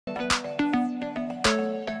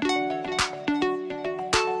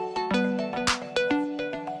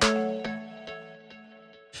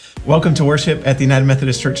Welcome to worship at the United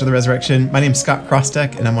Methodist Church of the Resurrection. My name is Scott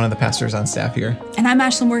Crossteck, and I'm one of the pastors on staff here. And I'm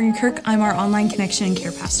Ashley Morgan Kirk. I'm our online connection and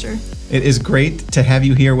care pastor. It is great to have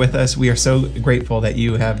you here with us. We are so grateful that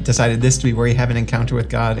you have decided this to be where you have an encounter with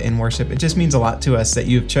God in worship. It just means a lot to us that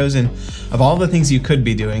you've chosen, of all the things you could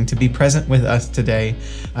be doing, to be present with us today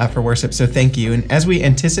for worship. So thank you. And as we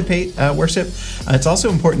anticipate worship, it's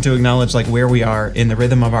also important to acknowledge where we are in the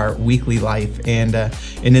rhythm of our weekly life and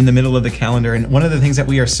in the middle of the calendar. And one of the things that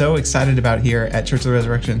we are so excited about here at Church of the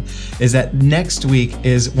Resurrection is that next week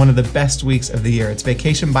is one of the best weeks of the year. It's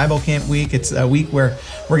Vacation Bible Camp week. It's a week where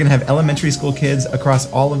we're going to have elementary school kids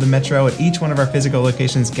across all of the metro at each one of our physical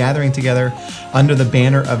locations gathering together under the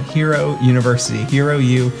banner of Hero University, Hero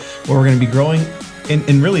U, where we're going to be growing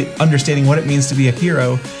in really understanding what it means to be a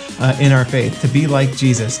hero in our faith, to be like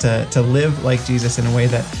Jesus, to live like Jesus in a way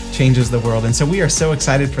that changes the world. And so we are so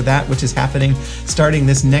excited for that, which is happening starting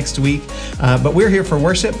this next week. But we're here for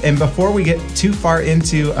worship. And before we get too far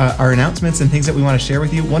into our announcements and things that we want to share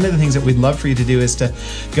with you, one of the things that we'd love for you to do is to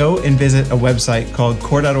go and visit a website called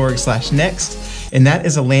core.org/next. And that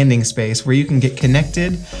is a landing space where you can get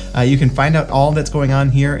connected. You can find out all that's going on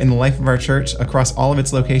here in the life of our church across all of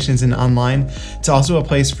its locations and online. It's also a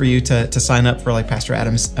place for you to sign up for Pastor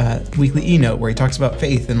Adam's weekly e-note where he talks about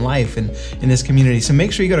faith and life and in this community. So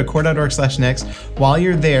make sure you go to core.org/next. While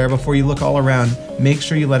you're there, before you look all around, make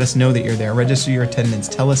sure you let us know that you're there. Register your attendance.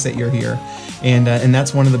 Tell us that you're here. And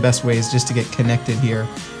that's one of the best ways just to get connected here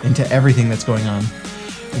into everything that's going on.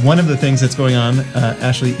 One of the things that's going on,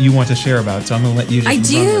 Ashley, you want to share about, so I'm going to let you just I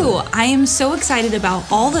do. I am so excited about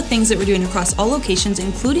all the things that we're doing across all locations,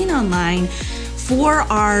 including online, for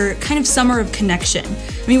our kind of summer of connection.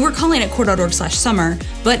 I mean, we're calling it core.org/summer,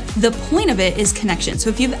 but the point of it is connection. So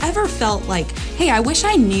if you've ever felt like, hey, I wish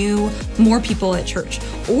I knew more people at church,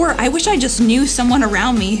 or I wish I just knew someone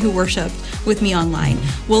around me who worshiped with me online.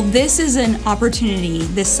 Well, this is an opportunity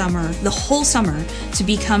this summer, the whole summer, to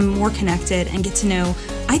become more connected and get to know,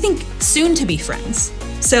 I think, soon to be friends.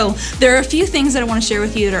 So there are a few things that I want to share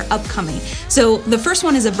with you that are upcoming. So the first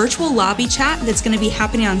one is a virtual lobby chat that's going to be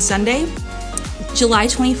happening on Sunday, July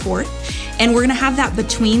 24th. And we're going to have that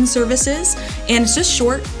between services. And it's just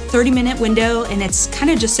short, 30-minute window. And it's kind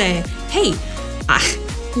of just say, hey,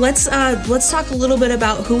 let's talk a little bit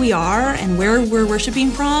about who we are and where we're worshiping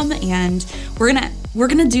from. And we're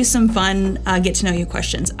gonna do some fun get to know you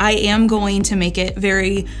questions. I am going to make it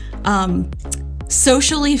very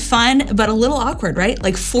socially fun, but a little awkward, right?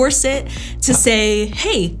 Force it to say,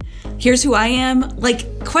 hey, here's who I am.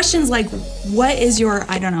 Questions like, what is your,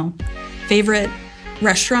 favorite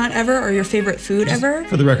restaurant ever or your favorite food ever?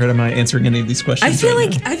 For the record, I'm not answering any of these questions. I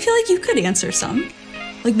feel like you could answer some.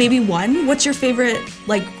 Maybe one. What's your favorite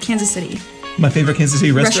Kansas City? My favorite Kansas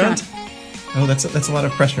City restaurant? Oh, that's a lot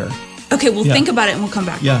of pressure. Okay, we'll think about it and we'll come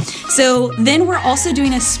back. Yeah. So then we're also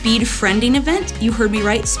doing a speed friending event. You heard me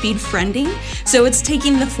right, speed friending. So it's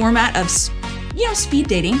taking the format of speed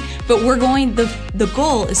dating, but the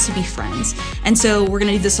goal is to be friends. And so we're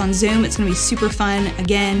going to do this on Zoom. It's going to be super fun.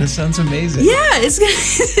 Again, that sounds amazing. Yeah,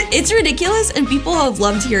 it's ridiculous, and people have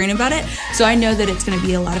loved hearing about it. So I know that it's going to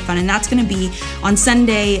be a lot of fun, and that's going to be on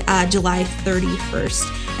Sunday, July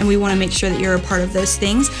 31st. And we want to make sure that you're a part of those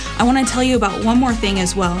things. I want to tell you about one more thing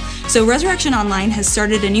as well. So Resurrection Online has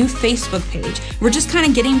started a new Facebook page. We're just kind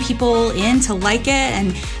of getting people in to like it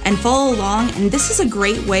and follow along. And this is a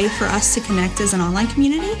great way for us to connect as an online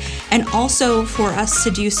community, and also for us to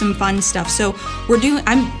do some fun stuff. So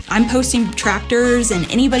I'm posting tractors, and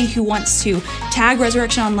anybody who wants to tag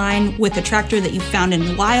Resurrection Online with a tractor that you found in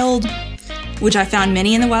the wild, which I found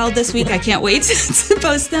many in the wild this week. I can't wait to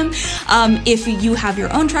post them. If you have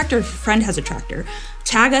your own tractor, if a friend has a tractor,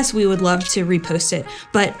 tag us. We would love to repost it.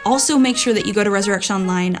 But also make sure that you go to Resurrection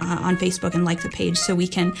Online on Facebook and like the page so we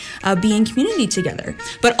can be in community together.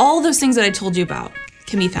 But all those things that I told you about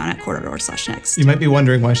can be found at core.org/next. You might be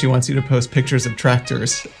wondering why she wants you to post pictures of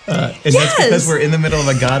tractors. And that's because we're in the middle of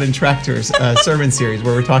a God and Tractors sermon series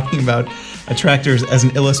where we're talking about tractors as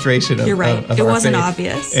an illustration of You're right. Of it our wasn't faith.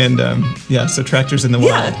 Obvious. And so tractors in the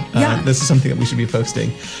wild. This is something that we should be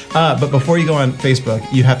posting. But before you go on Facebook,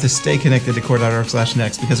 you have to stay connected to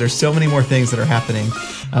core.org/next because there's so many more things that are happening,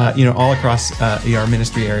 all across our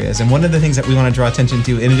ministry areas. And one of the things that we want to draw attention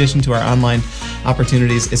to, in addition to our online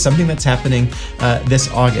opportunities, is something that's happening this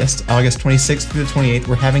August 26th through the 28th.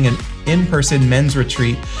 We're having an in-person men's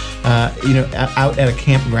retreat, out at a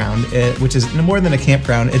campground, which is no more than a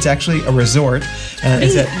campground. It's actually a resort.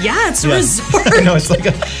 It's a resort. I know, it's like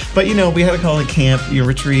but we had to call it camp,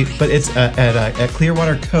 retreat, but it's at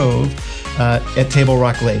Clearwater Cove. At Table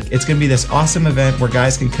Rock Lake. It's going to be this awesome event where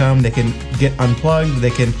guys can come, they can get unplugged, they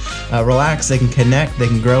can relax, they can connect, they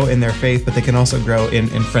can grow in their faith, but they can also grow in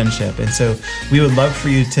friendship. And so we would love for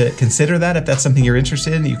you to consider that if that's something you're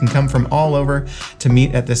interested in. You can come from all over to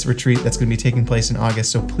meet at this retreat that's going to be taking place in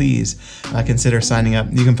August. So please consider signing up.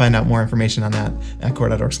 You can find out more information on that at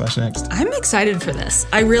core.org/next. I'm excited for this.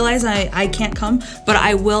 I realize I can't come, but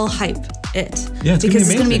I will hype it. Yeah, because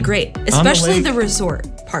it's going to be great, especially the resort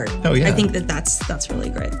part. Oh yeah, I think that's really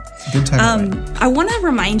great. Good time. I want to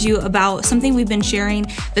remind you about something we've been sharing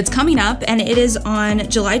that's coming up, and it is on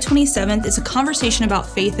July 27th. It's a conversation about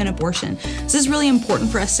faith and abortion. This is really important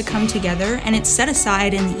for us to come together, and it's set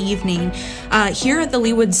aside in the evening here at the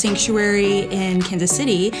Leawood Sanctuary in Kansas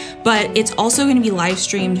City, but it's also going to be live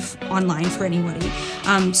streamed online for anybody.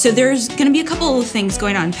 So there's going to be a couple of things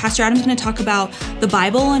going on. Pastor Adam's going to talk about the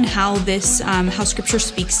Bible and how how Scripture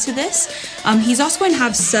speaks to this. He's also going to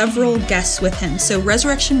have several guests with him. So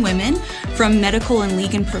Resurrection Women from medical and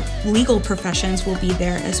legal professions will be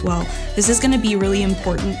there as well. This is going to be really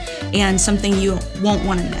important and something you won't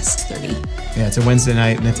want to miss, 30. Yeah, it's a Wednesday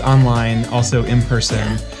night and it's online, also in person.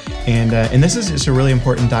 Yeah. And this is just a really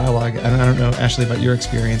important dialogue. I don't know, Ashley, about your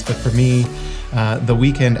experience, but for me, the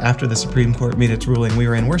weekend after the Supreme Court made its ruling, we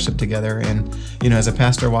were in worship together. And, as a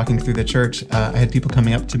pastor walking through the church, I had people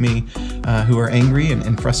coming up to me who were angry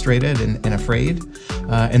and frustrated and afraid.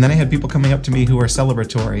 And then I had people coming up to me who were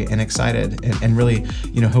celebratory and excited and really,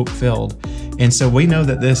 hope-filled. And so we know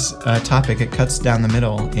that this topic, it cuts down the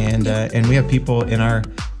middle. And we have people in our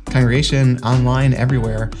congregation, online,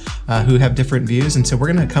 everywhere, who have different views. And so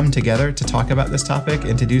we're going to come together to talk about this topic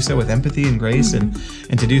and to do so with empathy and grace and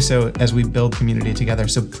to do so as we build community together.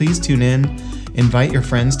 So please tune in. Invite your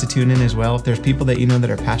friends to tune in as well. If there's people that that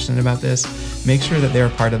are passionate about this, make sure that they're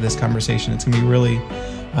a part of this conversation. It's going to be a really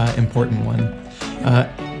important one.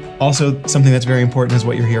 Also, something that's very important is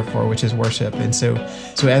what you're here for, which is worship. And so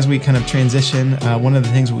as we kind of transition, one of the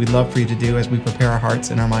things we'd love for you to do as we prepare our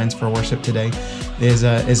hearts and our minds for worship today is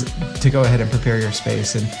to go ahead and prepare your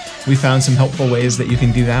space. And we found some helpful ways that you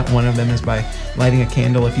can do that. One of them is by lighting a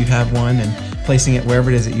candle if you have one and placing it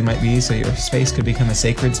wherever it is that you might be so your space could become a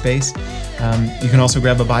sacred space. You can also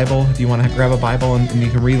grab a Bible if you want to grab a Bible and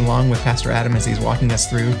you can read along with Pastor Adam as he's walking us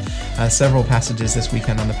through several passages this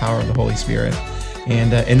weekend on the power of the Holy Spirit.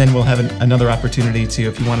 And then we'll have another opportunity to,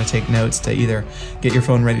 if you want to take notes, to either get your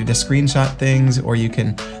phone ready to screenshot things, or you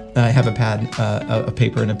can have a pad, a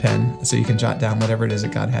paper and a pen, so you can jot down whatever it is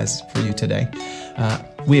that God has for you today.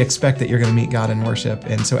 We expect that you're going to meet God in worship.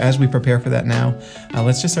 And so as we prepare for that now,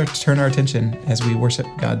 let's just turn our attention as we worship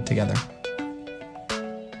God together.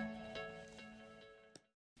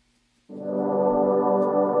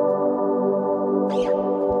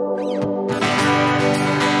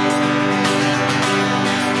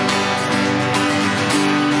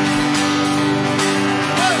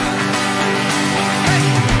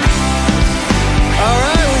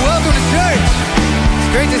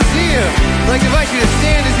 I'd like to invite you to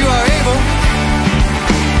stand as you are able.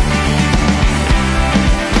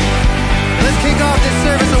 Let's kick off this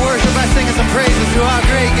service of worship by singing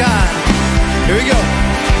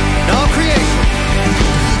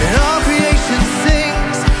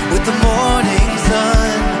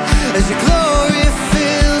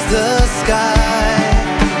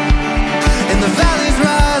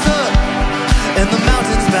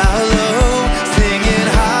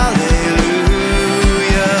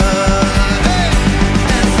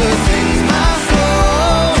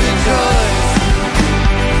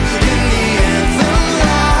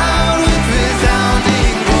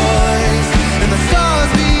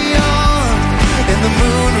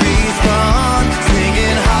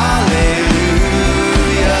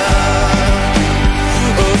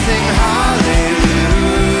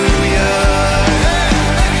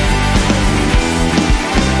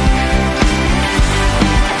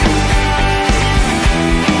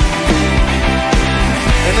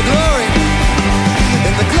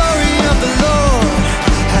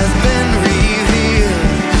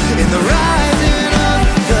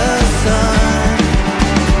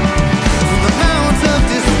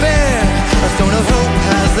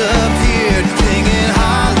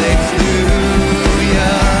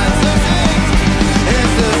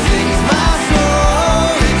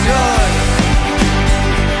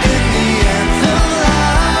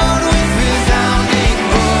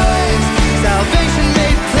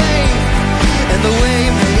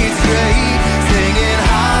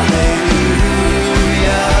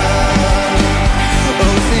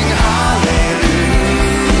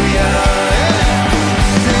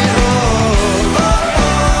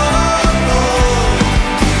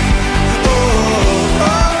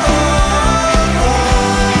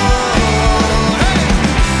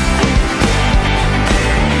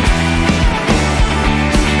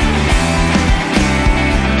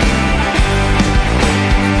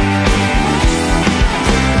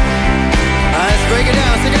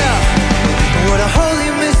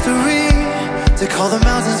Call the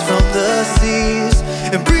mountains from the seas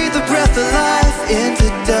and breathe the breath of life into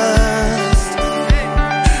dust.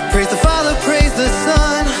 Praise the Father, praise the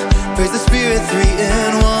Son, praise the Spirit, three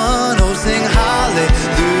in one. Oh, sing hallelujah.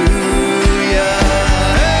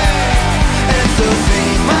 And so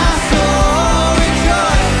sing my soul,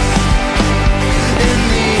 rejoice in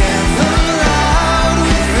the anthem loud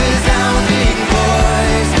with resounding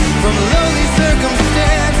voice. From lowly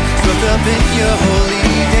circumstance, swept up in your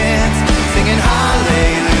holy dance, singing hallelujah.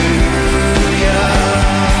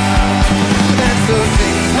 And so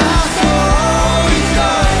sing my soul,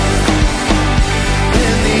 rejoice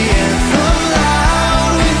in the anthem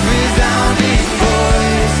loud with resounding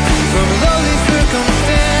voice. From lowly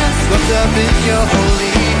circumstance, swept up in your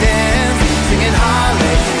holy dance, singing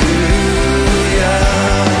hallelujah.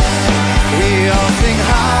 We all sing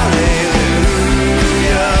hallelujah.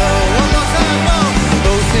 One more time,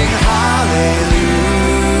 oh, sing hallelujah.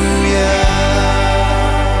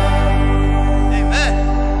 Amen.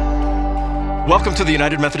 Welcome to the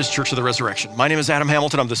United Methodist Church of the Resurrection. My name is Adam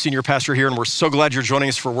Hamilton. I'm the senior pastor here, and we're so glad you're joining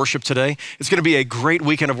us for worship today. It's going to be a great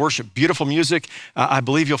weekend of worship, beautiful music. I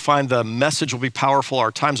believe you'll find the message will be powerful.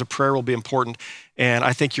 Our times of prayer will be important, and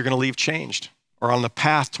I think you're going to leave changed or on the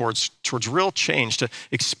path towards real change, to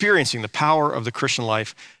experiencing the power of the Christian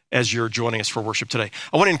life as you're joining us for worship today.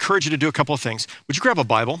 I want to encourage you to do a couple of things. Would you grab a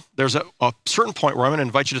Bible? There's a certain point where I'm going to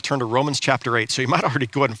invite you to turn to Romans chapter 8. So you might already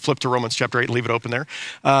go ahead and flip to Romans chapter 8 and leave it open there.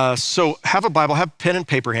 So have a Bible, have pen and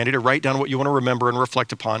paper handy to write down what you want to remember and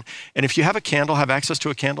reflect upon. And if you have a candle, have access to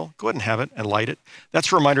a candle, go ahead and have it and light it.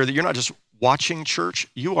 That's a reminder that you're not just watching church,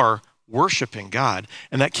 you are worshiping God.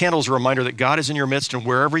 And that candle is a reminder that God is in your midst, and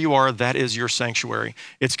wherever you are, that is your sanctuary.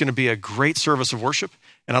 It's going to be a great service of worship.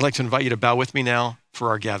 And I'd like to invite you to bow with me now for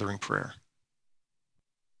our gathering prayer.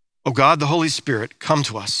 Oh God, the Holy Spirit, come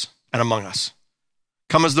to us and among us.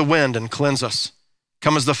 Come as the wind and cleanse us.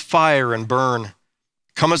 Come as the fire and burn.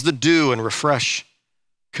 Come as the dew and refresh.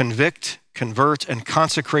 Convict, convert, and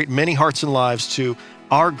consecrate many hearts and lives to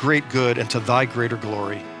our great good and to thy greater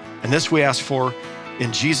glory. And this we ask for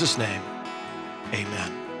in Jesus' name,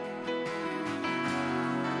 amen.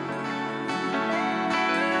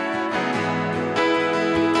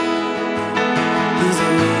 He's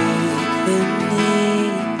awakening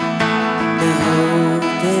the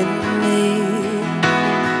hope in me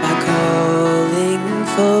by calling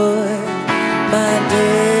for my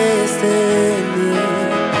destiny.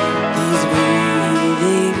 He's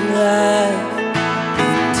breathing life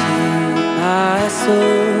into my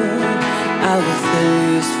soul. I will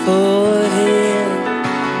thirst for him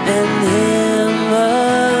and him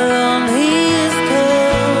alone. He is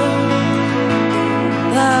come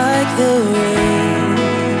like the rain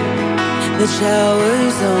that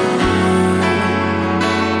showers on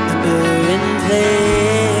the barren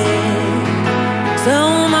plain. So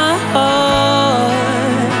my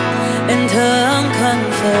heart and tongue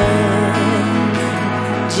confess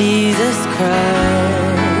Jesus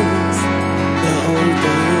Christ, the hope of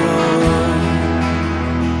the world.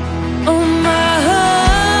 Oh, my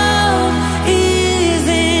hope is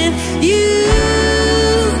in you,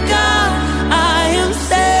 God. I am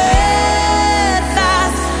steadfast.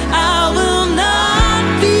 I will not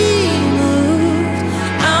be moved.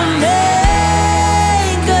 I'm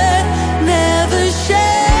anchored, never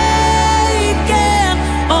shaken.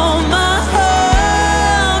 Oh, my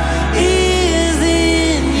hope is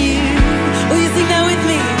in you. Oh, you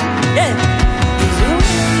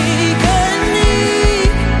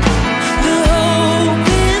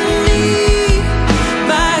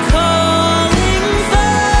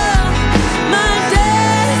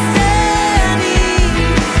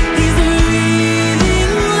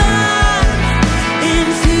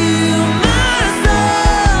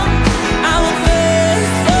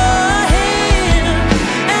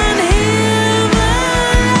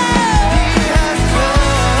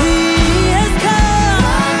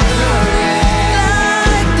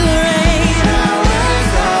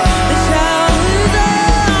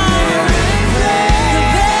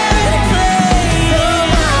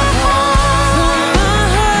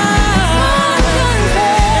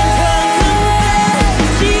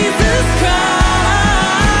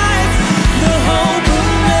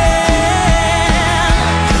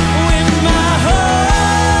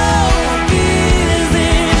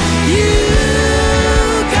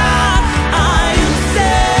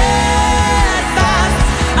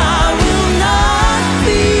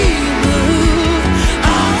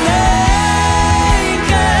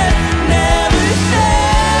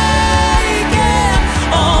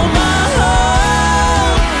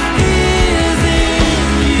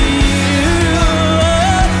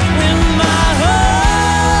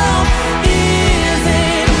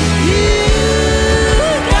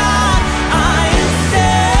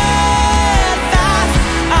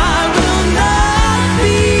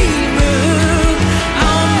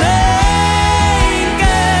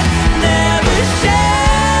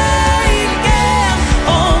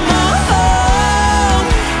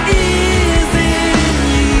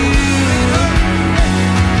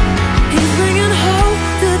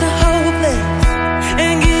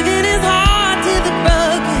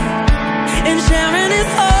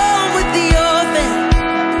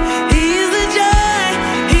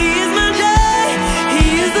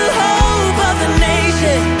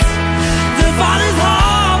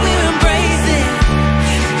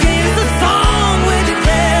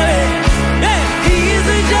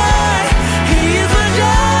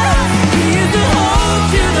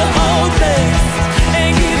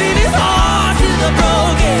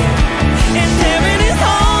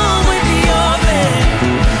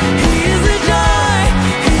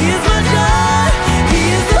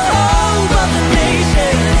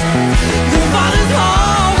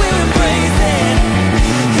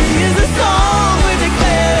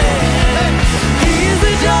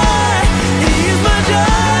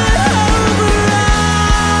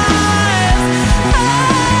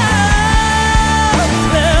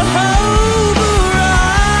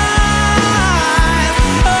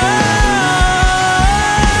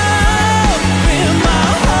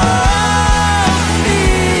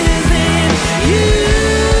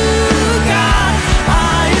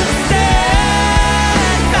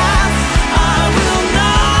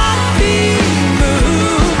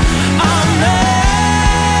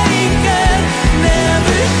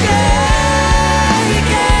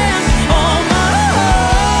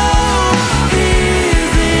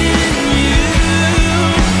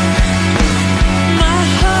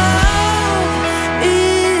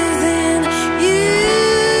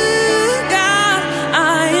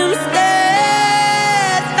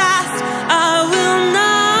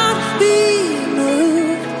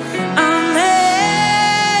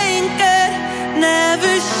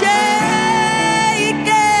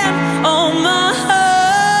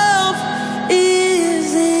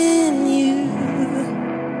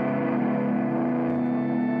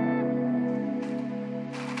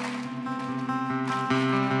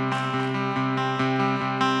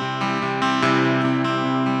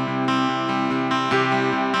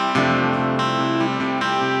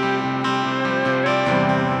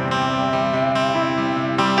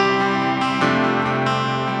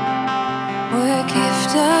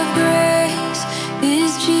of grace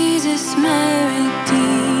is Jesus my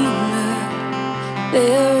Redeemer.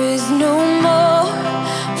 There is no more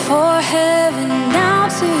for heaven now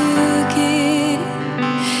to give.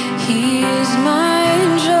 He is my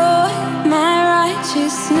joy, my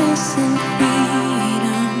righteousness and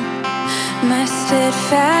freedom, my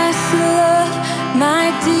steadfast love, my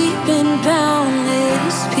deep and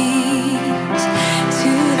boundless peace.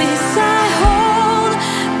 To this I hold,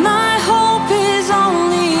 my hope is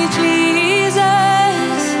only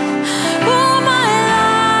Jesus. Oh, my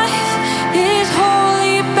life is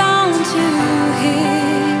wholly bound to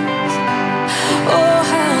His. Oh,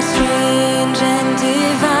 how strange and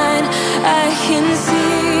divine, I can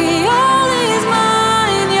see all is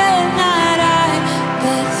mine, yet not I,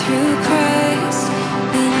 but through Christ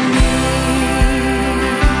in me.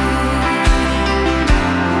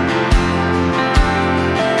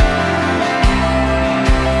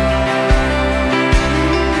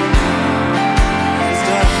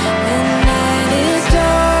 The night is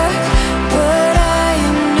dark, but I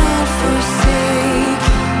am not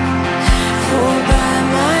forsaken. For by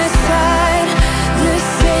my side, the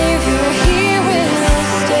Savior, He will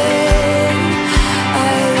stay.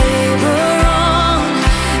 I labor on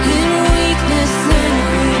in weakness and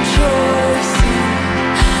rejoicing,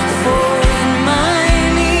 for in my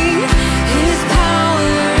need His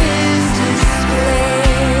power is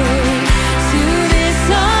displayed. To this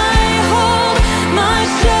I hold, my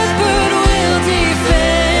Shepherd will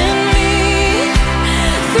defend me.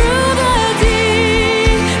 Through the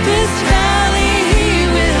deepest valley He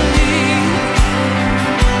will lead.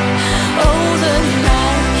 Oh, the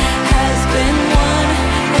night has been won,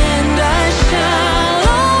 and I shall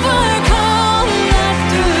overcome, not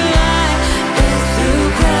through light, but through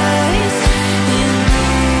Christ in me.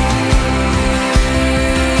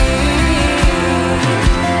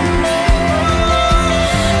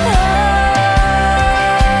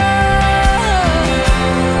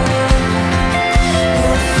 No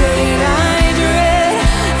fate I dread,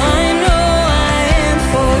 I know I am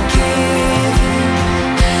forgiven.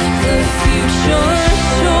 The future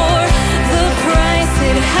sure, the price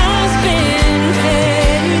it has been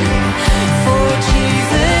paid. For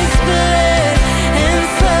Jesus bled and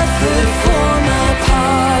suffered for my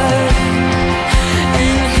part,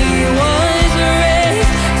 and He was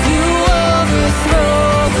raised to overthrow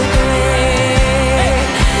the grave.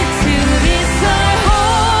 To this I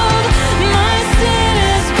hold, my sin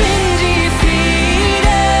has been defeated.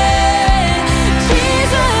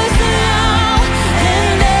 Jesus now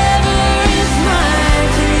and ever is my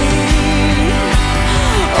plea.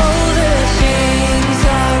 Oh, the chains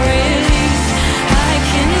are released, I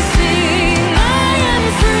can sing, I am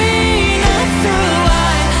free, not through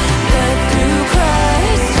I, but through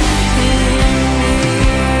Christ in me.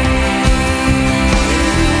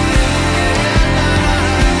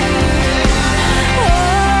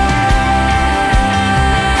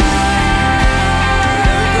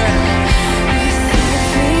 With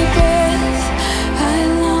every breath, I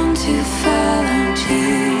long to follow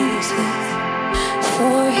Jesus,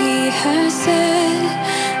 for He has said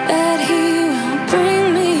that He will bring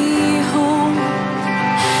me home.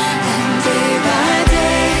 And day by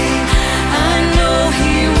day, I know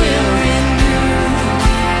He will renew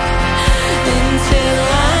me, until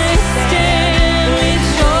I stand with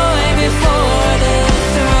joy before the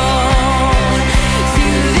throne. To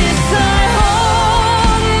this I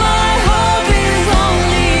hold, my hope is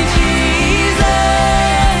only Jesus.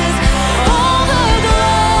 All the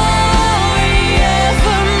glory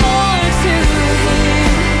evermore to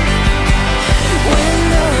Him. When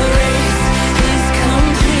the race is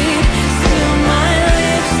complete, still my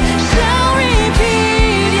lips shall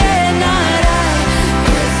repeat, yet not I,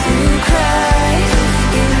 but through Christ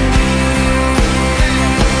in me.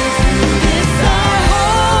 This I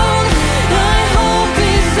hold, my hope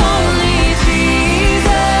is only Jesus.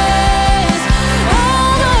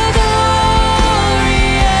 All the glory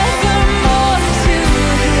evermore to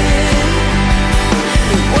Him.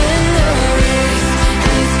 When the race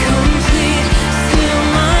is complete, still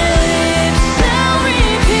my lips shall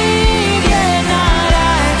repeat, yet not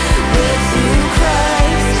I, but through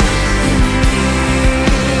Christ in me.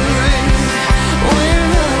 When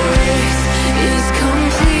the race is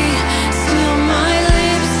complete, still my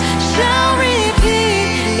lips shall repeat,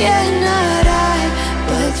 yet not I,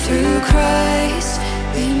 but through Christ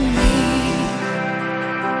in me.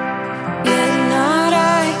 Yet not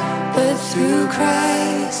I, but through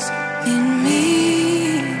Christ in me.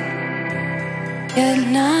 Yet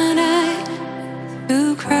not I,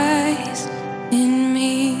 through Christ in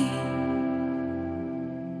me.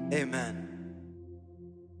 Amen.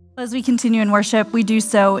 Was As we continue in worship, we do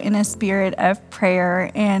so in a spirit of prayer.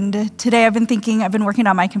 And today I've been working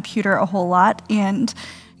on my computer a whole lot, and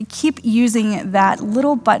I keep using that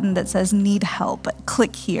little button that says need help,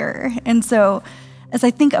 click here. And so as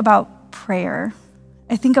I think about prayer,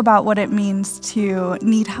 I think about what it means to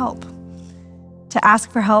need help, to ask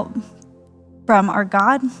for help from our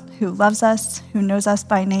God who loves us, who knows us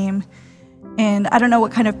by name. And I don't know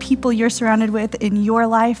what kind of people you're surrounded with in your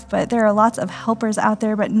life, but there are lots of helpers out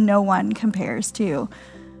there, but no one compares to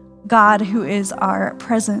God, who is our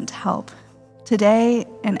present help today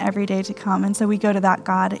and every day to come. And so we go to that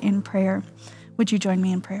God in prayer. Would you join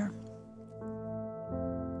me in prayer?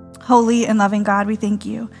 Holy and loving God, we thank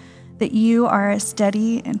you that you are a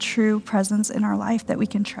steady and true presence in our life that we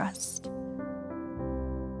can trust.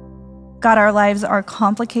 God, our lives are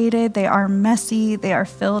complicated, they are messy, they are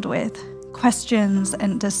filled with questions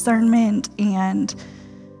and discernment and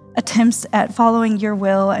attempts at following your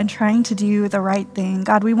will and trying to do the right thing.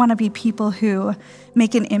 God, we want to be people who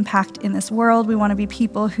make an impact in this world. We want to be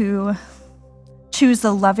people who choose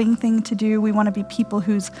the loving thing to do. We want to be people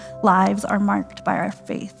whose lives are marked by our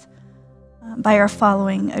faith, by our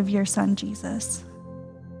following of your Son, Jesus.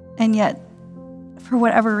 And yet, for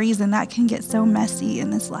whatever reason, that can get so messy in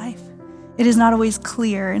this life. It is not always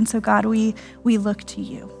clear. And so, God, we look to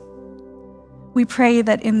you. We pray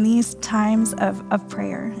that in these times of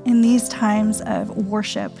prayer, in these times of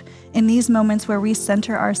worship, in these moments where we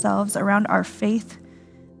center ourselves around our faith,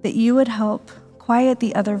 that you would help quiet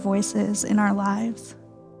the other voices in our lives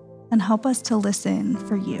and help us to listen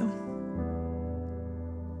for you.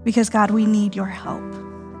 Because God, we need your help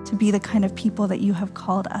to be the kind of people that you have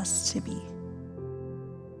called us to be.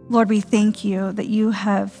 Lord, we thank you that you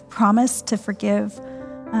have promised to forgive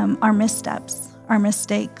our missteps, our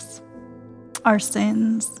mistakes, our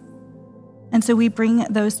sins. And so we bring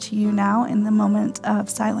those to you now in the moment of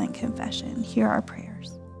silent confession. Hear our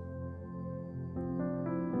prayers.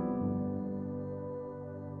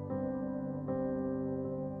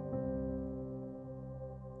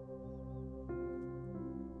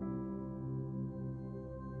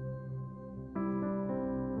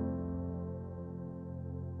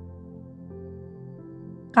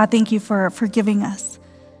 God, thank you for forgiving us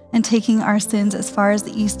and taking our sins as far as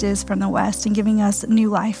the east is from the west and giving us new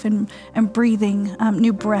life and breathing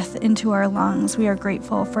new breath into our lungs. We are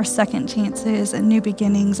grateful for second chances and new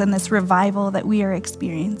beginnings and this revival that we are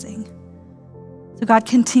experiencing. So God,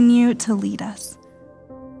 continue to lead us.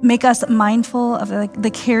 Make us mindful of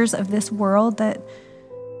the cares of this world that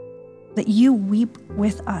you weep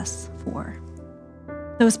with us for.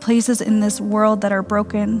 Those places in this world that are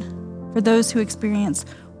broken, for those who experience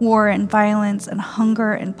war and violence and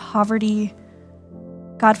hunger and poverty.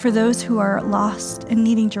 God, for those who are lost and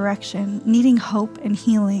needing direction, needing hope and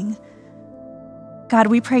healing. God,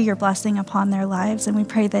 we pray your blessing upon their lives, and we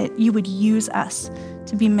pray that you would use us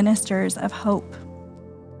to be ministers of hope,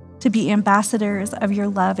 to be ambassadors of your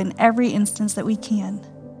love in every instance that we can,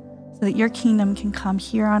 so that your kingdom can come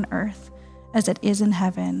here on earth as it is in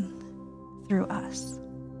heaven through us.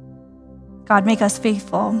 God, make us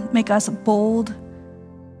faithful, make us bold,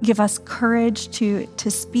 give us courage to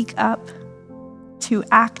speak up, to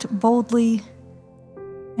act boldly,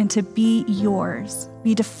 and to be yours,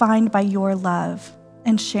 be defined by your love,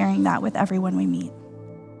 and sharing that with everyone we meet.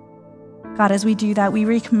 God, as we do that, we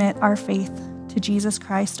recommit our faith to Jesus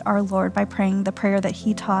Christ, our Lord, by praying the prayer that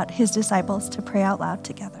he taught his disciples to pray out loud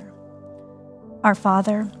together. Our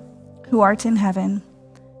Father, who art in heaven,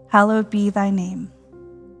 hallowed be thy name.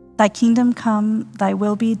 Thy kingdom come, thy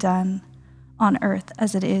will be done, on earth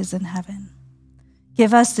as it is in heaven.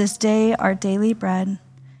 Give us this day our daily bread,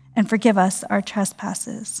 and forgive us our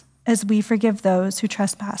trespasses, as we forgive those who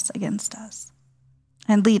trespass against us.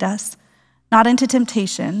 And lead us not into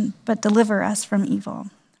temptation, but deliver us from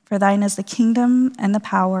evil. For thine is the kingdom and the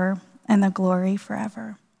power and the glory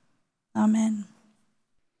forever. Amen.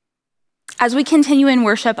 As we continue in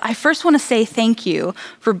worship, I first want to say thank you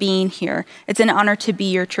for being here. It's an honor to be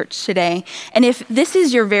your church today. And if this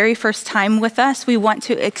is your very first time with us, we want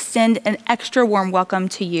to extend an extra warm welcome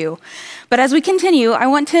to you. But as we continue, I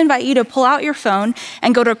want to invite you to pull out your phone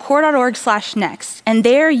and go to core.org/next. And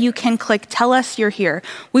there you can click Tell Us You're Here.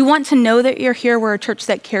 We want to know that you're here. We're a church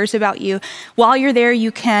that cares about you. While you're there,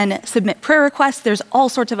 you can submit prayer requests. There's all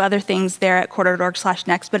sorts of other things there at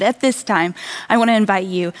core.org/next. But at this time, I want to invite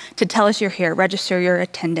you to tell us you're here, register your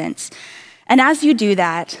attendance. And as you do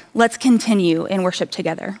that, let's continue in worship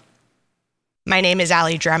together. My name is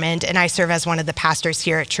Allie Drummond, and I serve as one of the pastors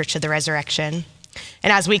here at Church of the Resurrection.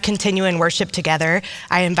 And as we continue in worship together,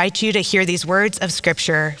 I invite you to hear these words of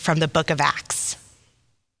scripture from the book of Acts.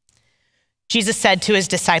 Jesus said to his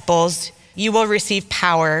disciples, "You will receive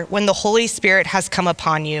power when the Holy Spirit has come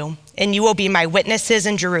upon you, and you will be my witnesses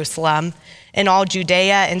in Jerusalem, in all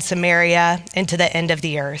Judea and Samaria, and to the end of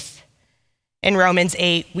the earth." In Romans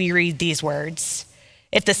 8, we read these words,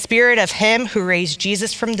 "If the spirit of him who raised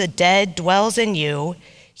Jesus from the dead dwells in you,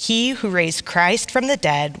 he who raised Christ from the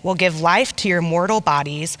dead will give life to your mortal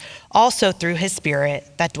bodies also through his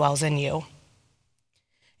spirit that dwells in you."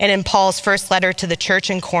 And in Paul's first letter to the church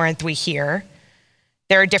in Corinth, we hear,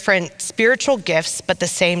 "There are different spiritual gifts, but the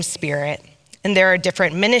same Spirit. And there are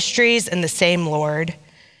different ministries and the same Lord.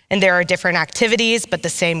 And there are different activities, but the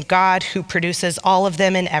same God who produces all of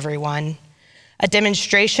them in everyone. A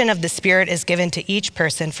demonstration of the Spirit is given to each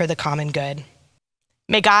person for the common good."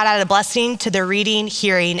 May God add a blessing to the reading,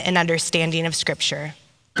 hearing, and understanding of Scripture.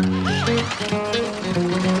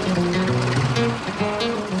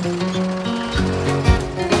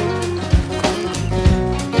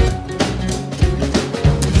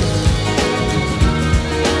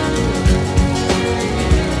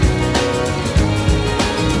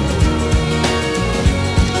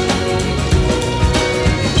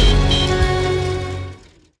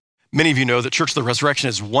 Many of you know that Church of the Resurrection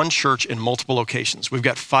is one church in multiple locations. We've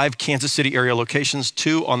got 5 Kansas City area locations,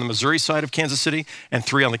 2 on the Missouri side of Kansas City, and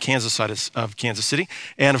 3 on the Kansas side of Kansas City.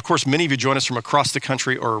 And of course, many of you join us from across the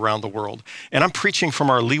country or around the world. And I'm preaching from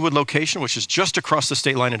our Leawood location, which is just across the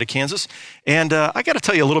state line into Kansas. And I got to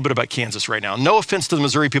tell you a little bit about Kansas right now. No offense to the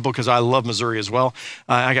Missouri people, because I love Missouri as well.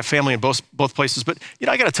 I got family in both places. But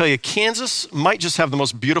I got to tell you, Kansas might just have the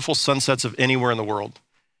most beautiful sunsets of anywhere in the world.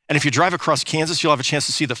 And if you drive across Kansas, you'll have a chance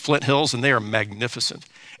to see the Flint Hills, and they are magnificent.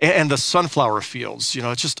 And the sunflower fields,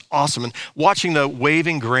 it's just awesome. And watching the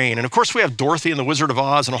waving grain. And of course, we have Dorothy and the Wizard of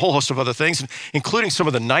Oz and a whole host of other things, including some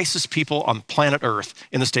of the nicest people on planet Earth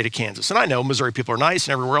in the state of Kansas. And I know Missouri people are nice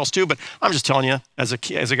and everywhere else too, but I'm just telling you, as a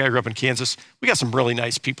guy who grew up in Kansas, we got some really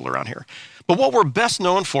nice people around here. But what we're best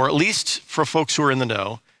known for, at least for folks who are in the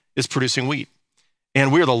know, is producing wheat.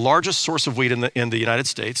 And we are the largest source of wheat in the United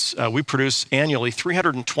States. We produce annually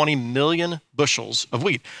 320 million bushels of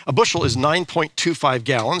wheat. A bushel is 9.25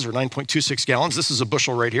 gallons or 9.26 gallons. This is a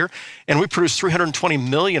bushel right here. And we produce 320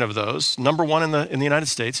 million of those, number one in the United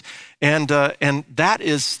States. And that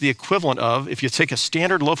is the equivalent of, if you take a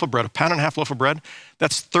standard loaf of bread, a pound-and-a-half loaf of bread,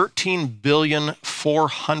 that's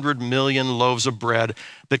 13,400,000,000 loaves of bread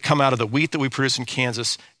that come out of the wheat that we produce in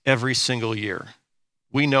Kansas every single year.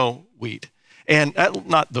 We know wheat. And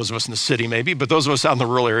not those of us in the city maybe, but those of us out in the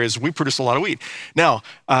rural areas, we produce a lot of wheat. Now,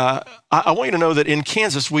 I want you to know that in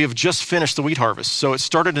Kansas, we have just finished the wheat harvest. So it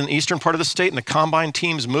started in the eastern part of the state, and the combine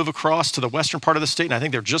teams move across to the western part of the state, and I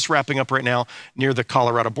think they're just wrapping up right now near the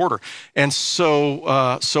Colorado border. And so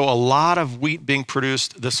a lot of wheat being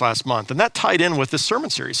produced this last month, and that tied in with this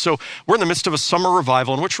sermon series. So we're in the midst of a summer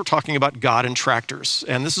revival in which we're talking about God and tractors,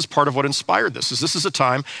 and this is part of what inspired this. This is a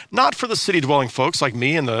time not for the city-dwelling folks like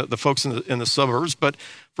me and the folks in the suburbs, but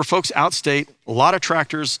for folks outstate, a lot of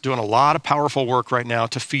tractors doing a lot of powerful work right now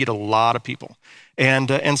to feed a lot of people.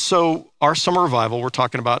 And so our summer revival, we're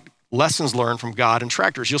talking about lessons learned from God and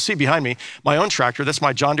tractors. You'll see behind me my own tractor. That's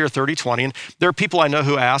my John Deere 3020. And there are people I know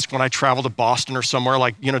who ask when I travel to Boston or somewhere,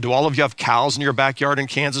 like, do all of you have cows in your backyard in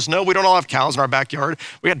Kansas? No, we don't all have cows in our backyard.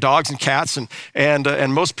 We got dogs and cats, and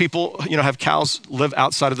most people, have cows live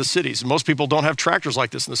outside of the cities. And most people don't have tractors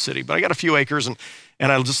like this in the city. But I got a few acres, and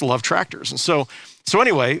I just love tractors. And so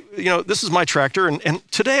anyway, this is my tractor. And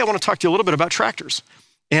today I want to talk to you a little bit about tractors.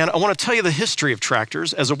 And I want to tell you the history of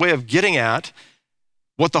tractors as a way of getting at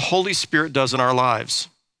what the Holy Spirit does in our lives.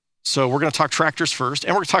 So we're going to talk tractors first,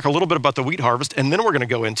 and we're going to talk a little bit about the wheat harvest, and then we're going to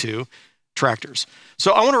go into tractors.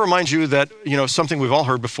 So I want to remind you that, something we've all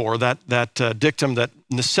heard before, that dictum that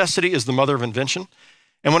necessity is the mother of invention.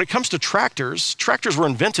 And when it comes to tractors were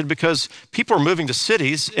invented because people were moving to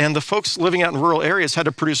cities, and the folks living out in rural areas had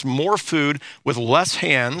to produce more food with less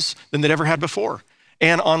hands than they'd ever had before.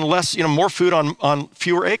 And on less, more food on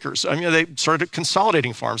fewer acres. They started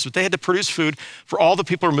consolidating farms, but they had to produce food for all the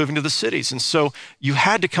people who are moving to the cities. And so you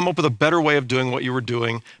had to come up with a better way of doing what you were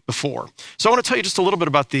doing before. So I want to tell you just a little bit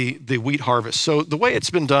about the wheat harvest. So the way it's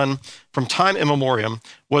been done from time immemorial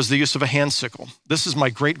was the use of a hand sickle. This is my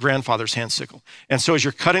great-grandfather's hand sickle. And so as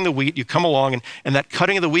you're cutting the wheat, you come along, and that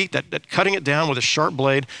cutting of the wheat, that cutting it down with a sharp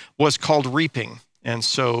blade was called reaping. And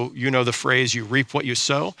so the phrase, you reap what you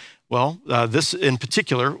sow. Well, this in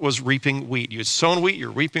particular was reaping wheat. You had sown wheat, you're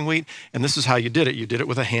reaping wheat, and this is how you did it. You did it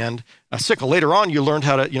with a sickle. Later on, you learned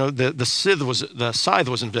how to, the scythe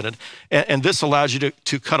was invented, and this allows you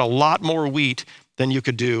to cut a lot more wheat than you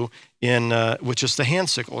could do with just the hand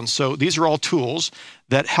sickle. And so these are all tools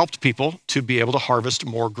that helped people to be able to harvest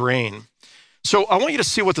more grain. So I want you to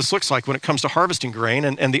see what this looks like when it comes to harvesting grain,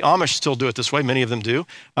 and the Amish still do it this way. Many of them do.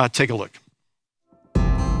 Take a look.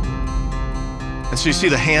 And so you see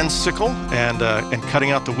the hand sickle and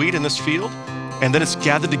cutting out the wheat in this field. And then it's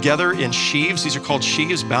gathered together in sheaves. These are called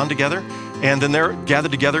sheaves, bound together. And then they're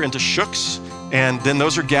gathered together into shooks. And then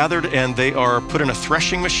those are gathered and they are put in a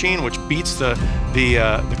threshing machine, which beats the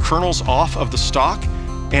kernels off of the stalk.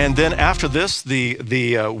 And then after this, the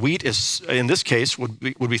wheat is, in this case, would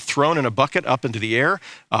be thrown in a bucket up into the air.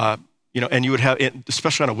 And you would have it,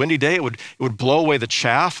 especially on a windy day, it would blow away the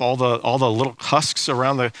chaff, all the little husks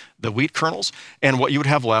around the wheat kernels, and what you would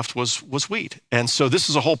have left was wheat. And so this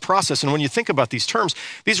is a whole process. And when you think about these terms,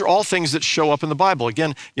 these are all things that show up in the Bible.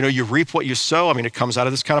 Again, you reap what you sow. I mean, it comes out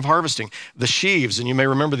of this kind of harvesting. The sheaves, and you may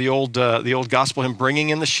remember the old gospel hymn, bringing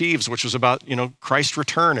in the sheaves, which was about Christ's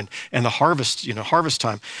return and the harvest, harvest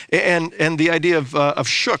time. And the idea of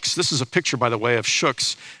shooks. This is a picture, by the way, of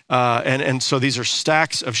shooks. And so these are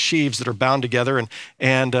stacks of sheaves that are bound together,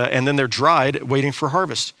 and then they're dried, waiting for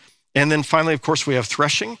harvest. And then finally, of course, we have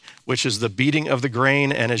threshing, which is the beating of the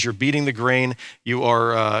grain. And as you're beating the grain, you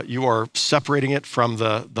are separating it from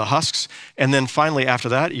the husks. And then finally, after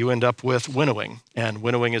that, you end up with winnowing. And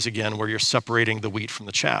winnowing is, again, where you're separating the wheat from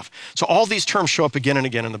the chaff. So all these terms show up again and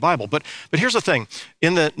again in the Bible. But here's the thing.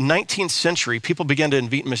 In the 19th century, people began to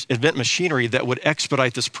invent machinery that would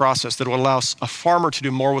expedite this process, that would allow a farmer to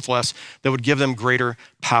do more with less, that would give them greater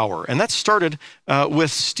power. And that started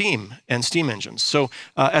with steam and steam engines. So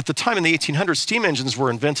at the time in the 1800s, steam engines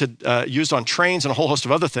were invented, used on trains and a whole host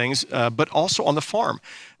of other things, but also on the farm.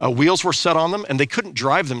 Wheels were set on them, and they couldn't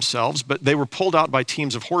drive themselves, but they were pulled out by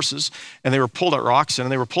teams of horses, and they were pulled out oxen,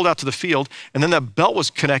 and they were pulled out to the field, and then that belt was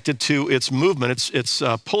connected to its movement, its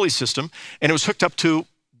pulley system, and it was hooked up to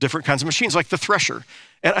different kinds of machines, like the thresher.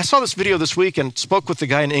 And I saw this video this week and spoke with the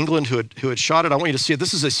guy in England who had shot it. I want you to see it.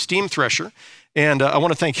 This is a steam thresher. And I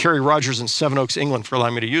want to thank Harry Rogers in Seven Oaks, England, for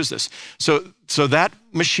allowing me to use this. So that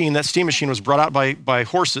machine, that steam machine, was brought out by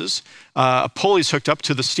horses. A pulley's hooked up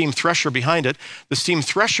to the steam thresher behind it. The steam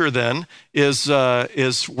thresher then is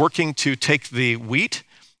working to take the wheat,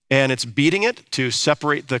 and it's beating it to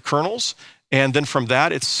separate the kernels. And then from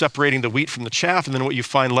that, it's separating the wheat from the chaff, and then what you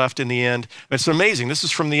find left in the end. It's amazing. This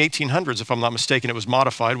is from the 1800s, if I'm not mistaken. It was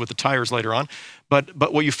modified with the tires later on. But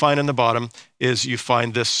what you find in the bottom is you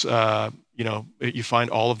find this, you find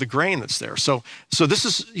all of the grain that's there. So this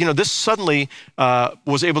is, this suddenly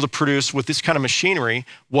was able to produce, with this kind of machinery,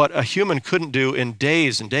 what a human couldn't do in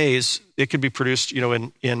days and days. It could be produced,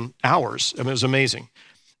 in hours. I mean, it was amazing.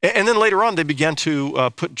 And then later on, they began to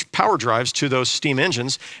put power drives to those steam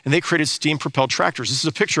engines, and they created steam-propelled tractors. This is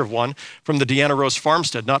a picture of one from the Deanna Rose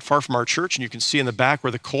farmstead, not far from our church, and you can see in the back where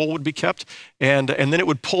the coal would be kept, and then it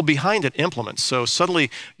would pull behind it implements. So suddenly,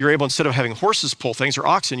 you're able, instead of having horses pull things or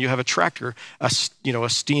oxen, you have a tractor, a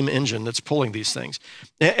steam engine that's pulling these things.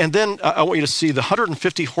 And then I want you to see the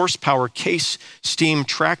 150 horsepower Case steam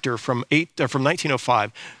tractor from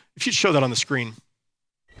 1905. If you'd show that on the screen.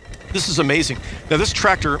 This is amazing. Now, this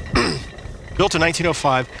tractor, built in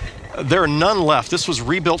 1905, there are none left. This was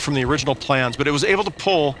rebuilt from the original plans, but it was able to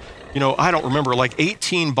pull, I don't remember, like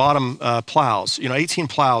 18 bottom plows, 18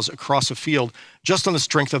 plows across a field just on the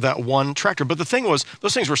strength of that one tractor. But the thing was,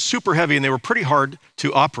 those things were super heavy and they were pretty hard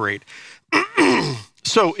to operate.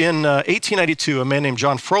 So in 1892, a man named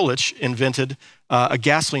John Froelich invented a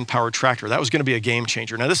gasoline-powered tractor. That was going to be a game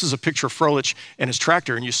changer. Now, this is a picture of Froelich and his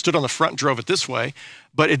tractor, and you stood on the front and drove it this way,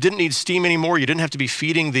 but it didn't need steam anymore. You didn't have to be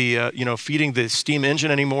feeding the steam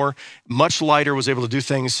engine anymore. Much lighter, was able to do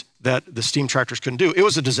things that the steam tractors couldn't do. It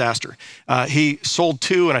was a disaster. He sold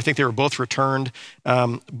two, and I think they were both returned.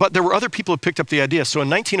 But there were other people who picked up the idea. So in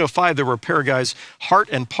 1905, there were a pair of guys, Hart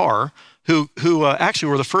and Parr, who actually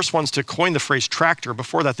were the first ones to coin the phrase tractor.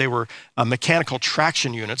 Before that, they were mechanical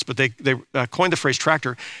traction units, but they coined the phrase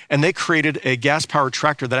tractor, and they created a gas-powered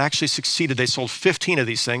tractor that actually succeeded. They sold 15 of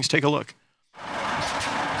these things. Take a look.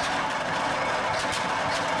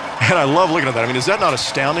 And I love looking at that. I mean, is that not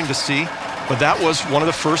astounding to see? But that was one of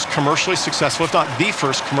the first commercially successful, if not the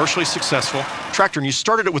first commercially successful tractor. And you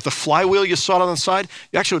started it with the flywheel you saw it on the side.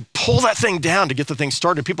 You actually would pull that thing down to get the thing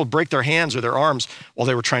started. People would break their hands or their arms while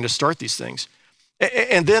they were trying to start these things.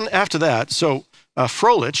 And then after that, so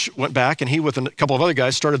Froelich went back, and he, with a couple of other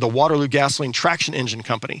guys, started the Waterloo Gasoline Traction Engine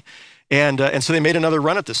Company. And so they made another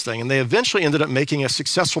run at this thing. And they eventually ended up making a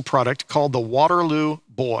successful product called the Waterloo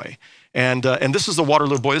Boy. And this is the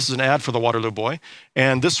Waterloo Boy. This is an ad for the Waterloo Boy.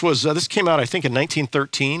 And this came out, I think, in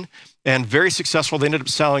 1913, and very successful. They ended up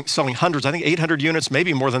selling hundreds, I think 800 units,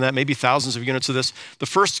 maybe more than that, maybe thousands of units of this. The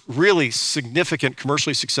first really significant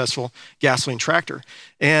commercially successful gasoline tractor.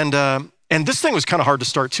 And And this thing was kind of hard to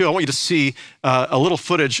start too. I want you to see a little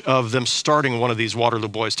footage of them starting one of these Waterloo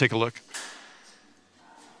boys. Take a look.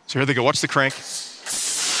 So here they go, watch the crank.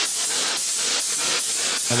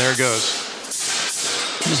 And there it goes.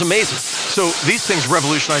 It was amazing. So these things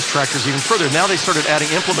revolutionized tractors even further. Now they started adding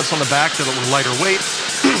implements on the back that were lighter weight,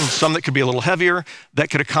 some that could be a little heavier, that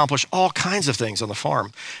could accomplish all kinds of things on the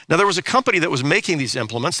farm. Now there was a company that was making these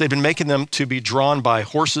implements. They'd been making them to be drawn by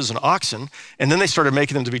horses and oxen, and then they started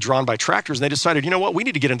making them to be drawn by tractors, and they decided, you know what, we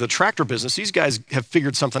need to get into the tractor business. These guys have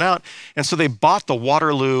figured something out. And so they bought the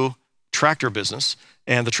Waterloo tractor business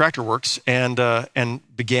and the Tractor Works and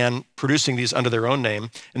began producing these under their own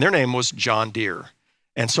name, and their name was John Deere.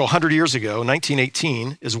 And so 100 years ago,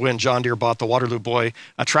 1918, is when John Deere bought the Waterloo Boy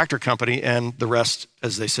tractor company, and the rest,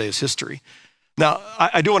 as they say, is history. Now,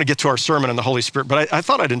 I do want to get to our sermon on the Holy Spirit, but I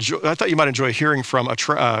thought you might enjoy hearing from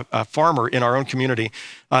a farmer in our own community.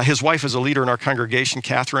 His wife is a leader in our congregation,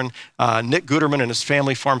 Catherine. Nick Guterman and his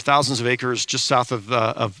family farm thousands of acres just south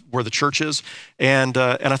of where the church is. And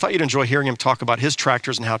I thought you'd enjoy hearing him talk about his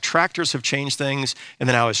tractors and how tractors have changed things, and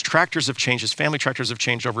then how his tractors have changed, his family tractors have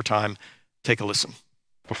changed over time. Take a listen.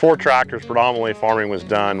 Before tractors, predominantly farming was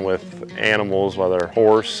done with animals, whether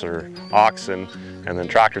horse or oxen, and then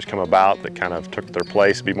tractors come about that kind of took their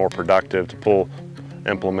place to be more productive, to pull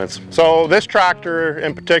implements. So this tractor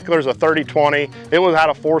in particular is a 3020. It had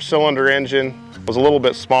a 4-cylinder engine, was a little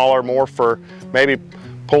bit smaller, more for maybe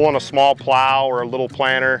pulling a small plow or a little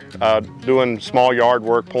planter, doing small yard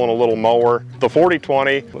work, pulling a little mower. The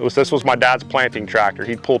 4020, this was my dad's planting tractor.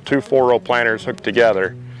 He'd pull 2 4-row planters hooked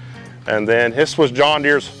together. And then this was John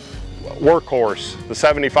Deere's workhorse, the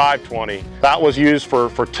 7520. That was used for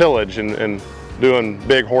tillage and doing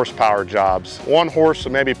big horsepower jobs. One horse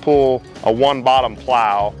would maybe pull a 1-bottom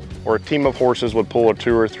plow, or a team of horses would pull a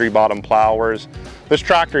 2 or 3-bottom plow, whereas this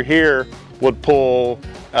tractor here would pull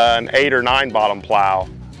an 8 or 9-bottom plow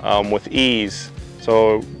with ease.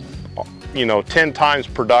 So, 10 times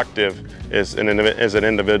productive as an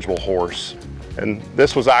individual horse. And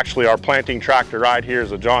this was actually our planting tractor right here,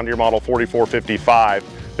 is a John Deere model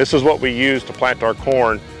 4455. This is what we used to plant our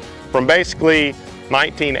corn from basically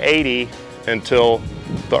 1980 until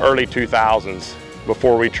the early 2000s,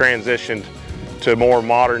 before we transitioned to more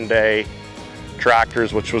modern day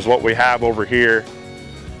tractors, which was what we have over here.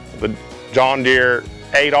 The John Deere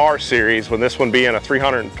 8R series, when this one being a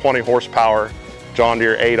 320 horsepower John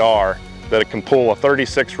Deere 8R, that it can pull a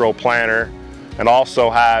 36-row planter, and also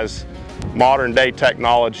has modern day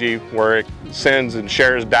technology where it sends and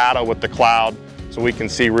shares data with the cloud so we can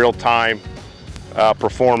see real-time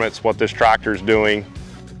performance, what this tractor is doing.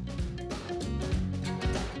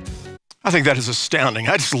 I think that is astounding.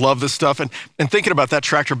 I just love this stuff. And thinking about that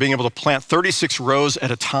tractor being able to plant 36 rows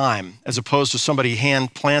at a time, as opposed to somebody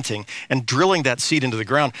hand planting and drilling that seed into the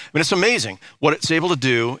ground. I mean, it's amazing what it's able to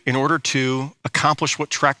do in order to accomplish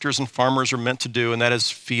what tractors and farmers are meant to do, and that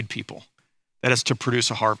is feed people. That is to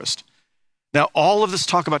produce a harvest. Now, all of this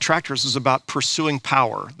talk about tractors is about pursuing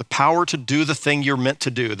power, the power to do the thing you're meant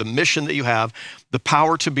to do, the mission that you have, the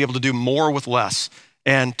power to be able to do more with less,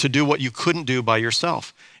 and to do what you couldn't do by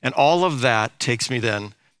yourself. And all of that takes me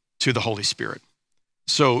then to the Holy Spirit.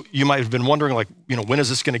 So you might have been wondering, when is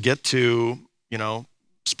this going to get to,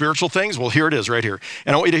 spiritual things? Well, here it is right here.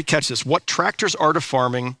 And I want you to catch this. What tractors are to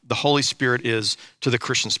farming, the Holy Spirit is to the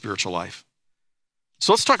Christian spiritual life.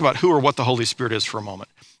 So let's talk about who or what the Holy Spirit is for a moment.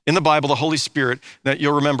 In the Bible, the Holy Spirit, that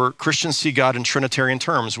you'll remember, Christians see God in Trinitarian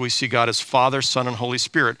terms. We see God as Father, Son, and Holy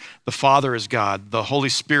Spirit. The Father is God. The Holy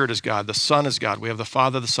Spirit is God. The Son is God. We have the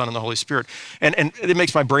Father, the Son, and the Holy Spirit. And it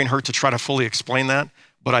makes my brain hurt to try to fully explain that,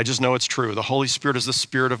 but I just know it's true. The Holy Spirit is the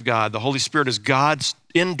Spirit of God. The Holy Spirit is God's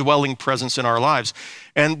indwelling presence in our lives.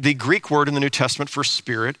 And the Greek word in the New Testament for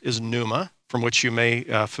spirit is pneuma, from which you may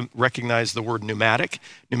recognize the word pneumatic.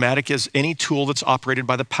 Pneumatic is any tool that's operated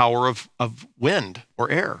by the power of wind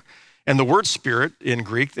or air. And the word spirit in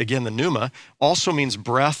Greek, again, the pneuma, also means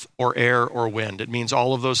breath or air or wind. It means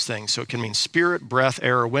all of those things. So it can mean spirit, breath,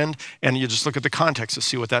 air, or wind, and you just look at the context to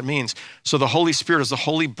see what that means. So the Holy Spirit is the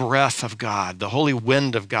holy breath of God, the holy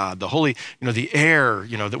wind of God, the holy, the air,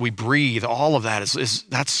 that we breathe, all of that is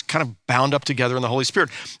that's kind of bound up together in the Holy Spirit.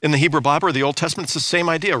 In the Hebrew Bible or the Old Testament, it's the same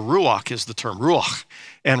idea. Ruach is the term, ruach.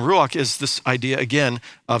 And ruach is this idea, again,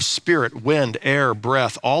 of spirit, wind, air,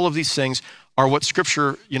 breath, all of these things are what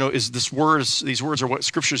Scripture, these words are what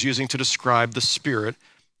Scripture is using to describe the Spirit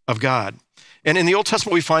of God. And in the Old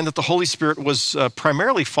Testament, we find that the Holy Spirit was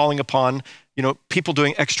primarily falling upon people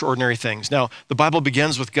doing extraordinary things. Now, the Bible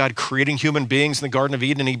begins with God creating human beings in the Garden of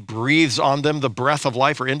Eden, and he breathes on them the breath of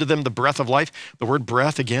life, or into them the breath of life. The word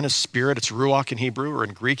breath, again, is spirit. It's ruach in Hebrew, or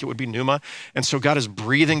in Greek, it would be pneuma. And so God is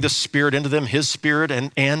breathing the spirit into them, his spirit,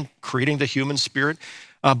 and creating the human spirit.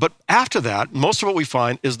 But after that, most of what we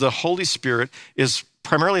find is the Holy Spirit is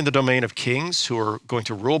primarily in the domain of kings who are going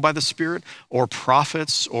to rule by the Spirit, or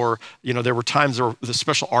prophets, or, there were times there were the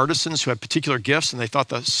special artisans who had particular gifts, and they thought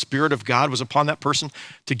the Spirit of God was upon that person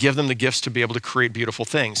to give them the gifts to be able to create beautiful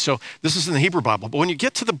things. So this is in the Hebrew Bible. But when you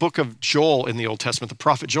get to the book of Joel in the Old Testament, the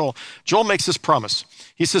prophet Joel makes this promise.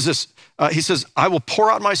 He says this, I will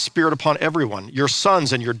pour out my Spirit upon everyone. Your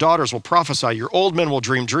sons and your daughters will prophesy. Your old men will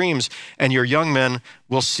dream dreams, and your young men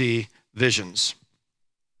will see visions.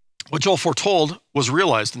 What Joel foretold was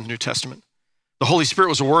realized in the New Testament. The Holy Spirit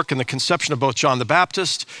was at work in the conception of both John the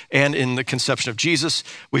Baptist and in the conception of Jesus.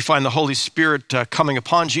 We find the Holy Spirit coming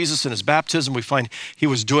upon Jesus in his baptism. We find he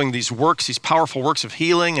was doing these works, these powerful works of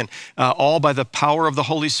healing, and all by the power of the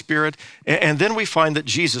Holy Spirit. And then we find that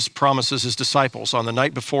Jesus promises his disciples on the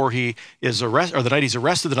night before he is arrested, or the night he's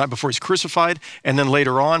arrested, the night before he's crucified, and then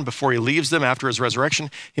later on, before he leaves them after his resurrection,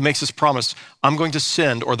 he makes this promise: I'm going to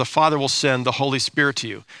send, or the Father will send, the Holy Spirit to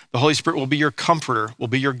you. The Holy Spirit will be your comforter, will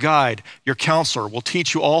be your guide, your counselor, will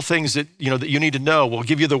teach you all things that you need to know, will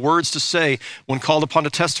give you the words to say when called upon to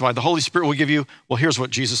testify. The Holy Spirit will give you, well, here's what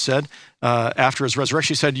Jesus said after his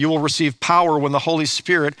resurrection. He said, you will receive power when the Holy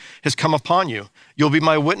Spirit has come upon you. You'll be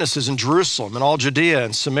my witnesses in Jerusalem and all Judea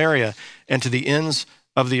and Samaria and to the ends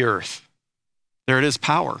of the earth. There it is,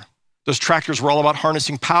 power. Those tractors were all about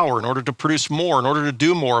harnessing power in order to produce more, in order to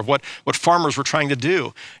do more of what farmers were trying to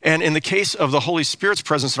do. And in the case of the Holy Spirit's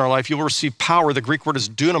presence in our life, you will receive power. The Greek word is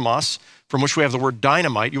dunamos, from which we have the word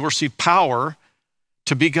dynamite. You will receive power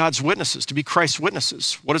to be God's witnesses, to be Christ's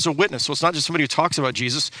witnesses. What is a witness? Well, it's not just somebody who talks about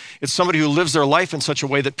Jesus. It's somebody who lives their life in such a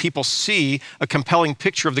way that people see a compelling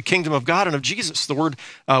picture of the kingdom of God and of Jesus. The word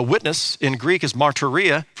witness in Greek is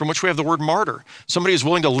martyria, from which we have the word martyr. Somebody who's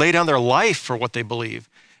willing to lay down their life for what they believe.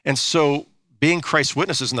 And so being Christ's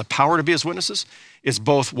witnesses and the power to be his witnesses is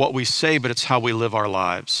both what we say, but it's how we live our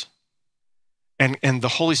lives. And the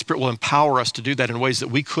Holy Spirit will empower us to do that in ways that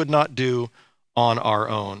we could not do on our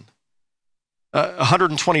own.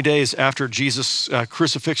 120 days after Jesus'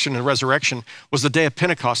 crucifixion and resurrection was the day of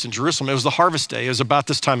Pentecost in Jerusalem. It was the harvest day. It was about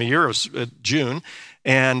this time of year. It was June.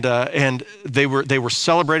 And they were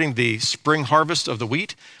celebrating the spring harvest of the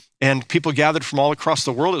wheat. And people gathered from all across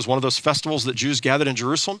the world. It was one of those festivals that Jews gathered in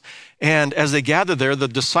Jerusalem. And as they gathered there, the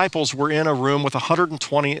disciples were in a room with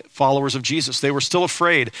 120 followers of Jesus. They were still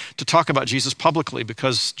afraid to talk about Jesus publicly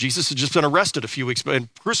because Jesus had just been arrested a few weeks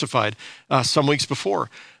and crucified some weeks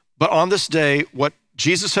before. But on this day, what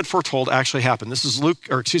Jesus had foretold actually happened. This is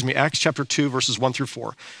Acts chapter 2, verses 1 through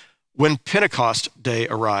 4. When Pentecost day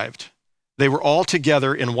arrived, they were all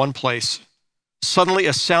together in one place. Suddenly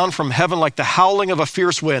a sound from heaven like the howling of a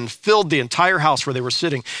fierce wind filled the entire house where they were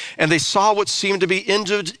sitting. And they saw what seemed to be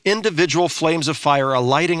individual flames of fire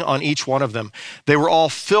alighting on each one of them. They were all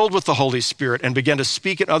filled with the Holy Spirit and began to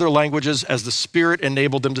speak in other languages as the Spirit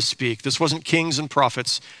enabled them to speak. This wasn't kings and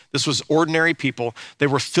prophets. This was ordinary people. They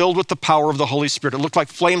were filled with the power of the Holy Spirit. It looked like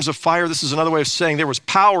flames of fire. This is another way of saying there was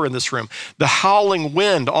power in this room. The howling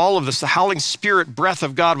wind, all of this, the howling Spirit, breath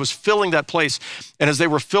of God was filling that place. And as they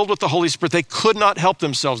were filled with the Holy Spirit, they could not help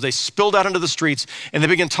themselves. They spilled out into the streets and they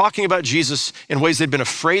began talking about Jesus in ways they'd been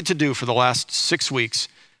afraid to do for the last 6 weeks.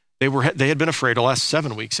 They had been afraid, the last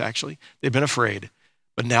 7 weeks actually. They'd been afraid.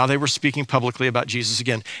 But now they were speaking publicly about Jesus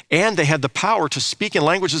again. And they had the power to speak in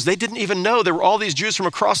languages they didn't even know. There were all these Jews from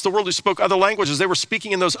across the world who spoke other languages. They were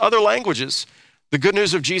speaking in those other languages, the good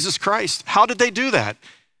news of Jesus Christ. How did they do that?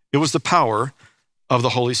 It was the power of the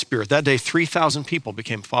Holy Spirit. That day, 3,000 people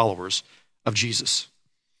became followers of Jesus.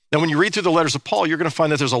 Now, when you read through the letters of Paul, you're going to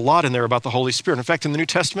find that there's a lot in there about the Holy Spirit. In fact, in the New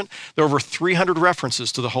Testament, there are over 300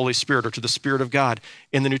 references to the Holy Spirit or to the Spirit of God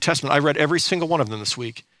in the New Testament. I read every single one of them this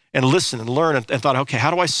week and listened and learned and thought, okay,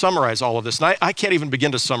 how do I summarize all of this? And I can't even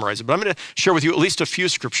begin to summarize it, but I'm going to share with you at least a few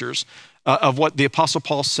scriptures of what the Apostle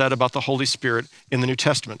Paul said about the Holy Spirit in the New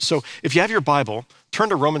Testament. So if you have your Bible, turn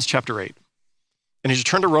to Romans chapter 8. And as you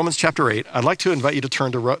turn to Romans chapter 8, I'd like to invite you to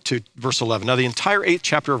turn to verse 11. Now, the entire 8th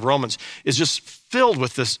chapter of Romans is just filled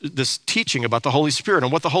with this teaching about the Holy Spirit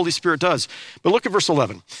and what the Holy Spirit does. But look at verse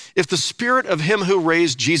 11. If the Spirit of him who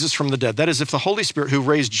raised Jesus from the dead, that is, if the Holy Spirit who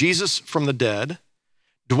raised Jesus from the dead,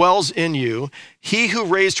 dwells in you, he who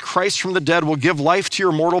raised Christ from the dead will give life to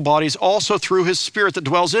your mortal bodies also through his Spirit that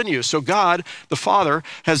dwells in you. So God, the Father,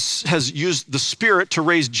 has used the Spirit to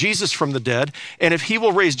raise Jesus from the dead. And if he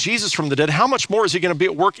will raise Jesus from the dead, how much more is he going to be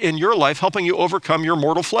at work in your life, helping you overcome your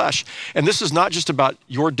mortal flesh? And this is not just about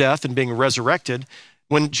your death and being resurrected.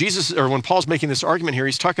 When Paul's making this argument here,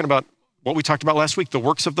 he's talking about what we talked about last week, the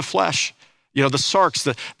works of the flesh. You know, the sarks,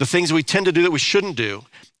 the things we tend to do that we shouldn't do,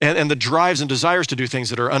 and the drives and desires to do things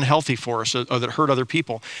that are unhealthy for us or that hurt other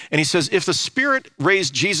people. And he says, if the Spirit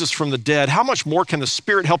raised Jesus from the dead, how much more can the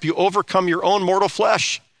Spirit help you overcome your own mortal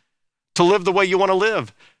flesh to live the way you want to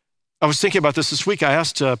live? I was thinking about this week. I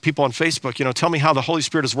asked people on Facebook, tell me how the Holy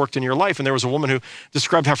Spirit has worked in your life. And there was a woman who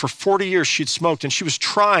described how for 40 years she'd smoked, and she was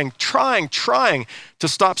trying to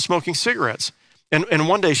stop smoking cigarettes. And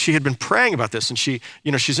one day she had been praying about this, and she's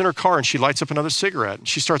in her car and she lights up another cigarette and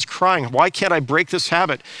she starts crying, why can't I break this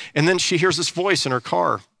habit? And then she hears this voice in her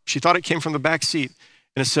car. She thought it came from the back seat,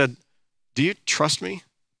 and it said, do you trust me?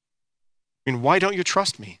 I mean, why don't you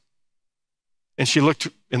trust me? And she looked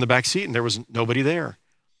in the back seat and there was nobody there.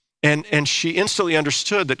 And she instantly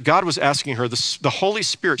understood that God was asking her, the Holy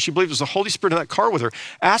Spirit, she believed it was the Holy Spirit in that car with her,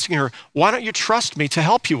 asking her, why don't you trust me to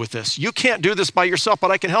help you with this? You can't do this by yourself,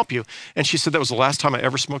 but I can help you. And she said, that was the last time I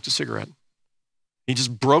ever smoked a cigarette. He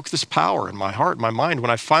just broke this power in my heart, my mind,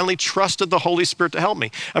 when I finally trusted the Holy Spirit to help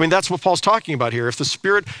me. I mean, that's what Paul's talking about here. If the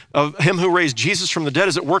Spirit of him who raised Jesus from the dead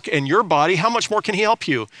is at work in your body, how much more can he help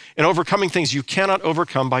you in overcoming things you cannot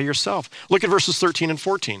overcome by yourself? Look at verses 13 and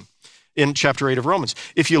 14. In chapter 8 of Romans.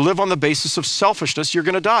 If you live on the basis of selfishness, you're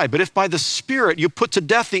going to die. But if by the Spirit you put to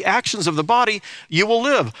death the actions of the body, you will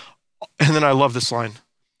live. And then I love this line.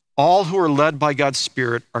 All who are led by God's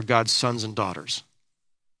Spirit are God's sons and daughters.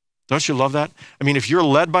 Don't you love that? I mean, if you're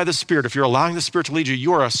led by the Spirit, if you're allowing the Spirit to lead you,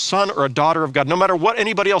 you are a son or a daughter of God. No matter what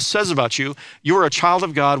anybody else says about you, you are a child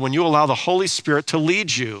of God when you allow the Holy Spirit to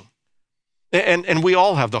lead you. And we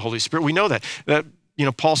all have the Holy Spirit. We know that.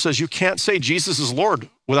 Paul says you can't say Jesus is Lord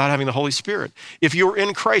without having the Holy Spirit. If you're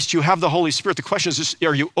in Christ, you have the Holy Spirit. The question is just,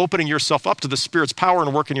 are you opening yourself up to the Spirit's power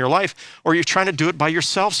and work in your life, or are you trying to do it by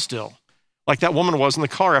yourself still? Like that woman was in the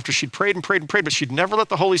car after she'd prayed and prayed and prayed, but she'd never let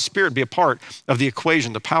the Holy Spirit be a part of the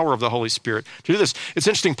equation, the power of the Holy Spirit to do this. It's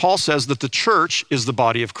interesting, Paul says that the church is the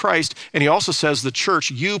body of Christ, and he also says the church,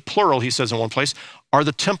 you plural, he says in one place, are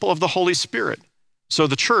the temple of the Holy Spirit. So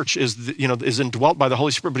the church is indwelt by the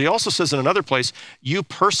Holy Spirit, but he also says in another place, you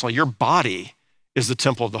personally, your body is the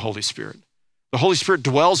temple of the Holy Spirit. The Holy Spirit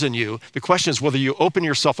dwells in you. The question is whether you open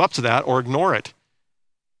yourself up to that or ignore it.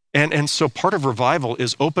 And so part of revival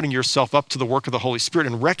is opening yourself up to the work of the Holy Spirit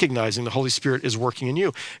and recognizing the Holy Spirit is working in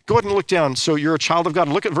you. Go ahead and look down. So you're a child of God.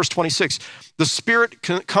 Look at verse 26. The Spirit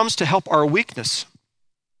comes to help our weakness.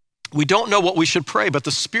 We don't know what we should pray, but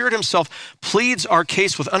the Spirit himself pleads our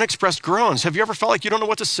case with unexpressed groans. Have you ever felt like you don't know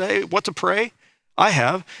what to say, what to pray? I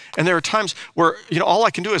have. And there are times where, all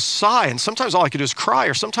I can do is sigh, and sometimes all I can do is cry,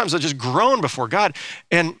 or sometimes I just groan before God.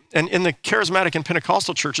 And in the charismatic and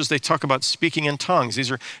Pentecostal churches, they talk about speaking in tongues. These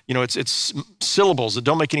are, it's syllables that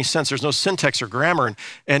don't make any sense. There's no syntax or grammar.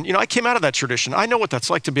 And I came out of that tradition. I know what that's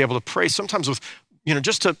like to be able to pray, sometimes with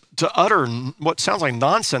just to utter what sounds like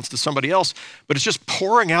nonsense to somebody else, but it's just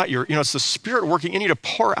pouring out it's the Spirit working in you to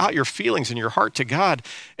pour out your feelings in your heart to God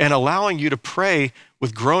and allowing you to pray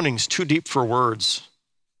with groanings too deep for words.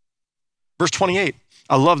 Verse 28,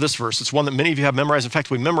 I love this verse. It's one that many of you have memorized. In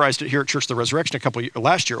fact, we memorized it here at Church of the Resurrection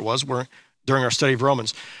last year it was, during our study of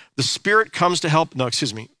Romans. The Spirit comes to help,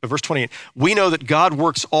 verse 28. We know that God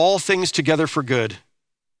works all things together for good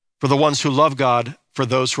for the ones who love God, for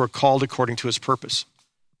those who are called according to his purpose.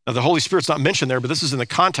 Now, the Holy Spirit's not mentioned there, but this is in the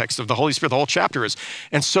context of the Holy Spirit, the whole chapter is.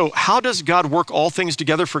 And so how does God work all things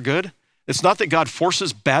together for good? It's not that God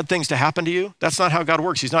forces bad things to happen to you. That's not how God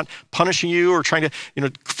works. He's not punishing you or trying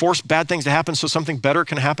to, force bad things to happen so something better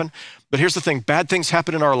can happen. But here's the thing, bad things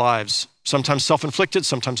happen in our lives. Sometimes self-inflicted,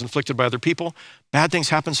 sometimes inflicted by other people. Bad things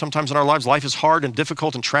happen sometimes in our lives. Life is hard and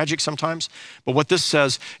difficult and tragic sometimes. But what this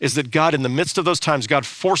says is that God, in the midst of those times, God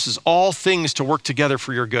forces all things to work together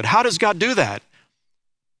for your good. How does God do that?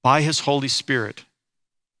 By his Holy Spirit.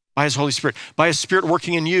 By his Holy Spirit, by his Spirit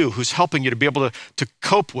working in you, who's helping you to be able to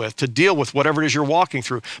cope with, to deal with whatever it is you're walking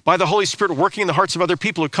through. By the Holy Spirit working in the hearts of other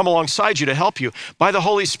people who come alongside you to help you. By the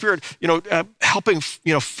Holy Spirit, helping,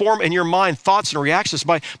 form in your mind thoughts and reactions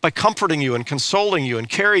by comforting you and consoling you and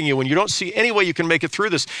carrying you when you don't see any way you can make it through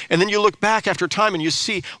this. And then you look back after time and you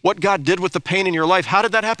see what God did with the pain in your life. How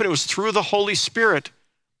did that happen? It was through the Holy Spirit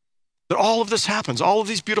that all of this happens, all of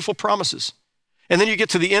these beautiful promises. And then you get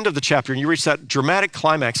to the end of the chapter and you reach that dramatic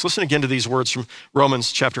climax. Listen again to these words from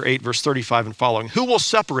Romans chapter 8, verse 35 and following. Who will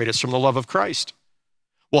separate us from the love of Christ?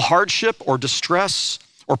 Will hardship or distress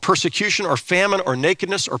or persecution or famine or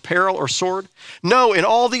nakedness or peril or sword? No, in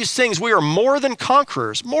all these things we are more than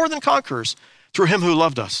conquerors through him who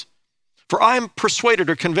loved us. For I am persuaded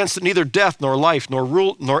or convinced that neither death, nor life,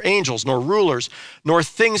 nor angels, nor rulers, nor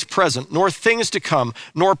things present, nor things to come,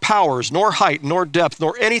 nor powers, nor height, nor depth,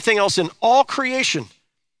 nor anything else in all creation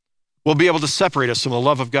will be able to separate us from the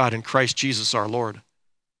love of God in Christ Jesus our Lord.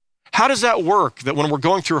 How does that work, that when we're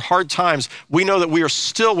going through hard times, we know that we are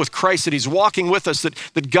still with Christ, that he's walking with us,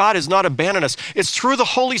 that God has not abandoned us? It's through the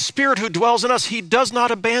Holy Spirit who dwells in us. He does not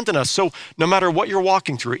abandon us. So no matter what you're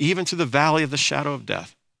walking through, even through the valley of the shadow of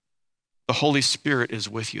death, the Holy Spirit is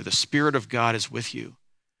with you. The Spirit of God is with you,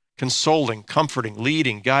 consoling, comforting,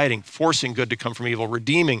 leading, guiding, forcing good to come from evil,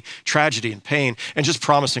 redeeming tragedy and pain, and just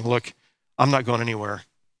promising, look, I'm not going anywhere.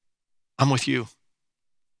 I'm with you.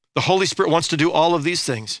 The Holy Spirit wants to do all of these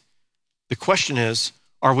things. The question is,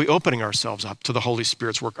 are we opening ourselves up to the Holy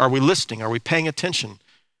Spirit's work? Are we listening? Are we paying attention?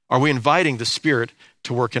 Are we inviting the Spirit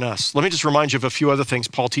to work in us? Let me just remind you of a few other things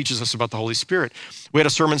Paul teaches us about the Holy Spirit. We had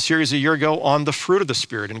a sermon series a year ago on the fruit of the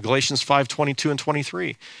Spirit in Galatians 5:22 and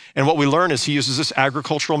 23. And what we learn is he uses this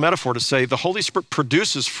agricultural metaphor to say the Holy Spirit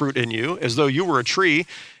produces fruit in you as though you were a tree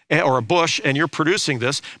or a bush and you're producing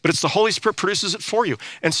this, but it's the Holy Spirit produces it for you.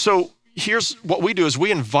 And so here's what we do is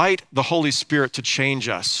we invite the Holy Spirit to change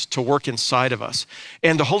us, to work inside of us.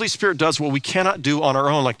 And the Holy Spirit does what we cannot do on our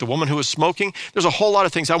own. Like the woman who was smoking, there's a whole lot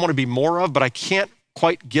of things I want to be more of, but I can't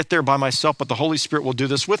quite get there by myself, but the Holy Spirit will do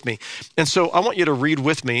this with me. And so I want you to read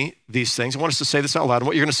with me these things. I want us to say this out loud. And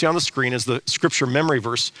what you're going to see on the screen is the scripture memory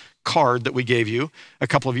verse card that we gave you a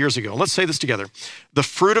couple of years ago. And let's say this together. The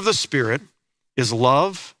fruit of the Spirit is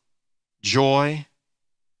love, joy,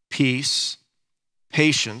 peace,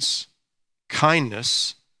 patience,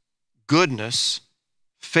 kindness, goodness,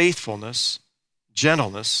 faithfulness,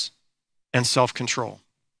 gentleness, and self-control.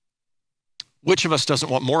 Which of us doesn't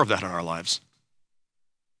want more of that in our lives?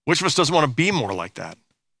 Which of us doesn't want to be more like that?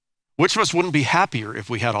 Which of us wouldn't be happier if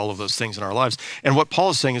we had all of those things in our lives? And what Paul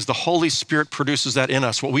is saying is the Holy Spirit produces that in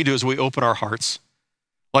us. What we do is we open our hearts.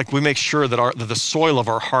 Like we make sure that the soil of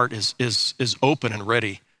our heart is open and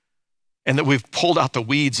ready, and that we've pulled out the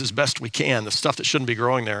weeds as best we can, the stuff that shouldn't be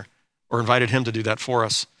growing there, or invited him to do that for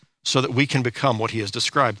us so that we can become what he has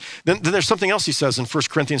described. Then there's something else he says in 1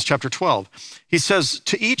 Corinthians chapter 12. He says,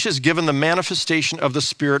 to each is given the manifestation of the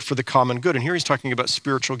Spirit for the common good. And here he's talking about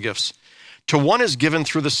spiritual gifts. To one is given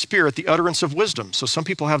through the Spirit the utterance of wisdom. So some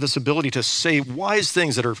people have this ability to say wise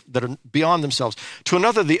things that are beyond themselves. To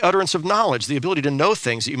another, the utterance of knowledge, the ability to know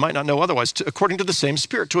things that you might not know otherwise, according to the same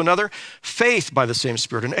Spirit. To another, faith by the same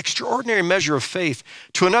Spirit, an extraordinary measure of faith.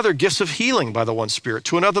 To another, gifts of healing by the one Spirit.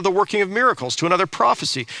 To another, the working of miracles. To another,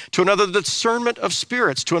 prophecy. To another, the discernment of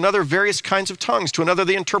spirits. To another, various kinds of tongues. To another,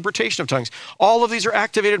 the interpretation of tongues. All of these are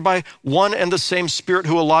activated by one and the same Spirit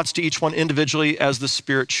who allots to each one individually as the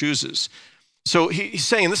Spirit chooses. So he's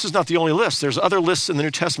saying this is not the only list. There's other lists in the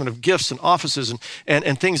New Testament of gifts and offices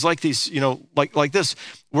and things like these, like this,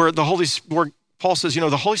 where Paul says,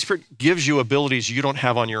 the Holy Spirit gives you abilities you don't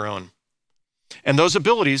have on your own. And those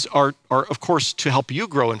abilities are of course to help you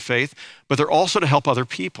grow in faith, but they're also to help other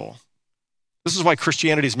people. This is why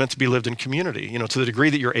Christianity is meant to be lived in community. To the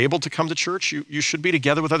degree that you're able to come to church, you should be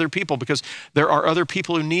together with other people because there are other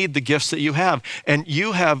people who need the gifts that you have. And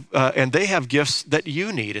you have, and they have gifts that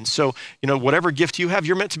you need. And so, whatever gift you have,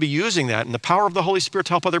 you're meant to be using that. And the power of the Holy Spirit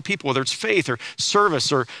to help other people, whether it's faith or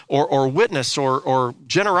service or witness or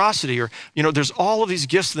generosity or, there's all of these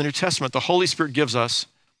gifts in the New Testament the Holy Spirit gives us,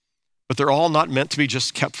 but they're all not meant to be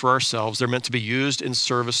just kept for ourselves. They're meant to be used in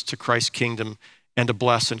service to Christ's kingdom and to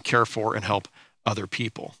bless and care for and help other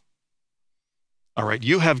people. All right,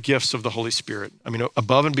 you have gifts of the Holy Spirit.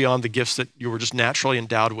 Above and beyond the gifts that you were just naturally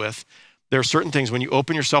endowed with, there are certain things when you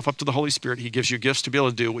open yourself up to the Holy Spirit, he gives you gifts to be able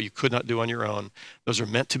to do what you could not do on your own. Those are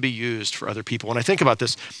meant to be used for other people. When I think about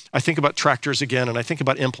this, I think about tractors again, and I think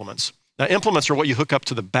about implements. Now, implements are what you hook up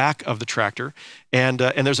to the back of the tractor, and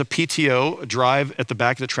there's a PTO, a drive at the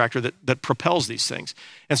back of the tractor that propels these things.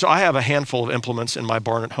 And so I have a handful of implements in my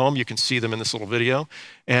barn at home. You can see them in this little video.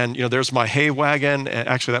 And there's my hay wagon. And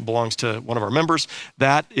actually, that belongs to one of our members.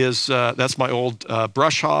 That's my old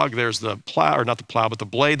brush hog. There's the plow, or not the plow, but the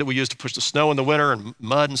blade that we use to push the snow in the winter and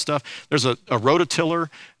mud and stuff. There's a rototiller.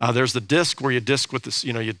 There's the disc where you disc with this.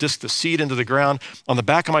 You disc the seed into the ground. On the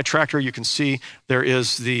back of my tractor, you can see there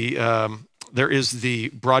is the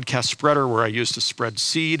broadcast spreader where I use to spread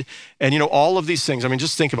seed. And all of these things,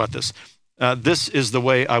 just think about this. This is the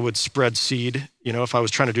way I would spread seed. If I was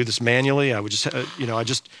trying to do this manually, I would just,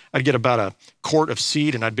 I'd get about a quart of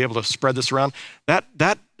seed and I'd be able to spread this around. That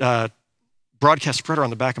broadcast spreader on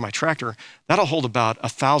the back of my tractor, that'll hold about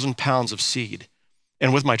 1,000 pounds of seed.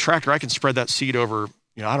 And with my tractor, I can spread that seed over,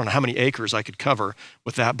 I don't know how many acres I could cover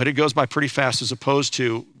with that, but it goes by pretty fast as opposed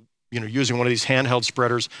to, using one of these handheld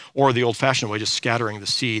spreaders or the old-fashioned way, just scattering the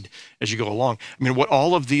seed as you go along. I mean, what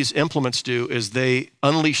all of these implements do is they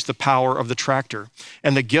unleash the power of the tractor.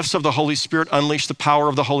 And the gifts of the Holy Spirit unleash the power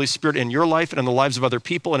of the Holy Spirit in your life and in the lives of other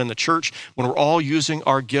people and in the church when we're all using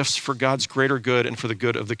our gifts for God's greater good and for the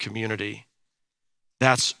good of the community.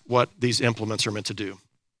 That's what these implements are meant to do.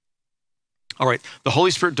 All right, the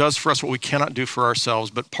Holy Spirit does for us what we cannot do for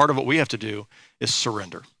ourselves, but part of what we have to do is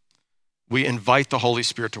surrender. We invite the Holy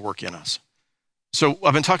Spirit to work in us. So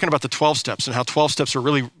I've been talking about the 12 steps and how 12 steps are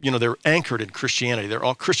really, they're anchored in Christianity.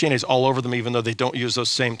 Christianity's all over them, even though they don't use those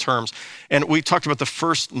same terms. And we talked about the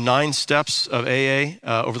first 9 steps of AA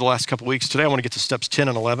over the last couple weeks. Today I want to get to steps 10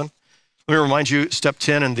 and 11. Let me remind you, step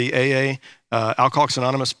 10 in the AA Alcoholics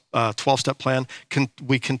Anonymous 12-step plan,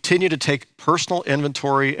 we continue to take personal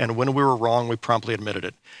inventory, and when we were wrong, we promptly admitted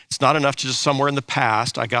it. It's not enough to just somewhere in the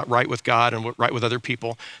past, I got right with God and right with other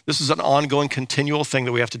people. This is an ongoing, continual thing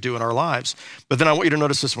that we have to do in our lives. But then I want you to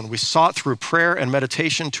notice this one. We sought through prayer and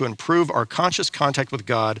meditation to improve our conscious contact with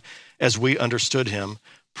God as we understood him,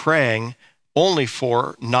 praying only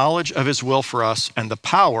for knowledge of his will for us and the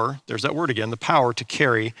power, there's that word again, the power to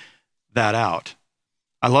carry that out.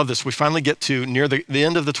 I love this. We finally get to near the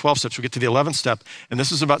end of the 12 steps. We get to the 11th step, and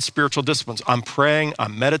this is about spiritual disciplines. I'm praying,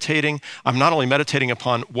 I'm meditating. I'm not only meditating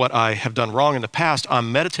upon what I have done wrong in the past,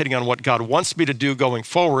 I'm meditating on what God wants me to do going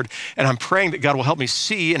forward, and I'm praying that God will help me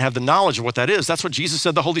see and have the knowledge of what that is. That's what Jesus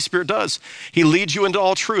said the Holy Spirit does. He leads you into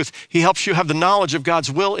all truth. He helps you have the knowledge of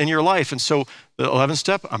God's will in your life. And so the 11th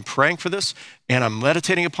step, I'm praying for this, and I'm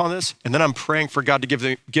meditating upon this, and then I'm praying for God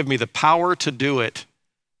to give me the power to do it.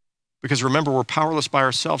 Because remember, we're powerless by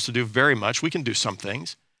ourselves to do very much. We can do some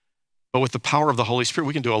things, but with the power of the Holy Spirit,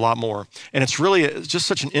 we can do a lot more. And it's really just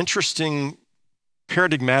such an interesting,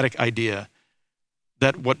 paradigmatic idea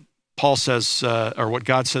that what Paul says, or what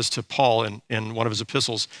God says to Paul in one of his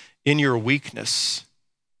epistles, in your weakness,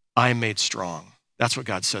 I am made strong. That's what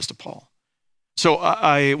God says to Paul. So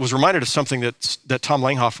I was reminded of something that Tom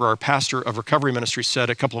Langhofer, our pastor of Recovery Ministry, said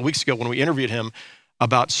a couple of weeks ago when we interviewed him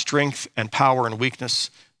about strength and power and weakness.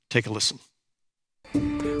 Take a listen.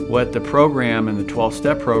 What the program and the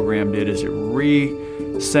 12-step program did is it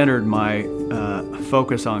re-centered my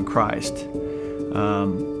focus on Christ.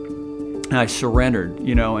 I surrendered,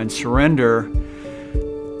 and surrender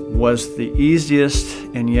was the easiest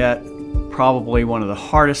and yet probably one of the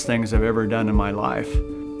hardest things I've ever done in my life.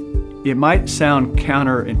 It might sound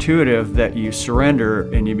counterintuitive that you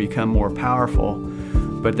surrender and you become more powerful,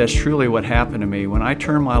 but that's truly what happened to me. When I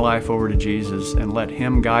turned my life over to Jesus and let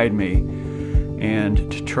him guide me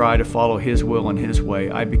and to try to follow his will and his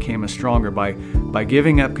way, I became a stronger by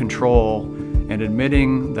giving up control and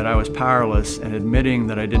admitting that I was powerless and admitting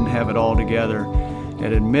that I didn't have it all together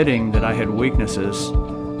and admitting that I had weaknesses.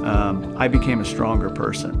 I became a stronger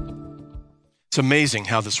person. It's amazing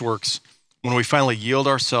how this works when we finally yield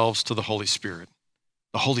ourselves to the Holy Spirit.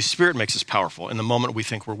 The Holy Spirit makes us powerful in the moment we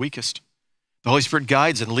think we're weakest. The Holy Spirit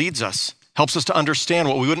guides and leads us, helps us to understand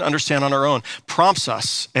what we wouldn't understand on our own, prompts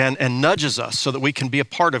us and nudges us so that we can be a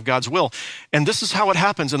part of God's will. And this is how it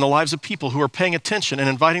happens in the lives of people who are paying attention and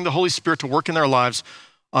inviting the Holy Spirit to work in their lives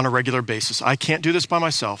on a regular basis. I can't do this by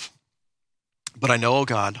myself, but I know, oh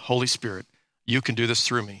God, Holy Spirit, you can do this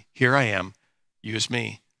through me. Here I am, use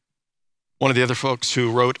me. One of the other folks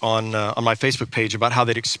who wrote on my Facebook page about how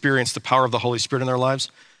they'd experienced the power of the Holy Spirit in their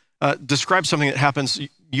lives described something that happens.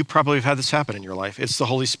 You probably have had this happen in your life. It's the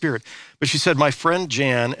Holy Spirit. But she said, my friend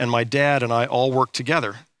Jan and my dad and I all worked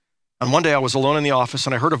together. And one day I was alone in the office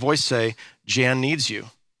and I heard a voice say, Jan needs you.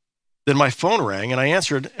 Then my phone rang and I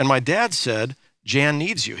answered, and my dad said, Jan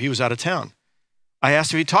needs you. He was out of town. I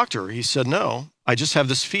asked if he talked to her. He said, no, I just have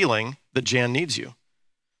this feeling that Jan needs you.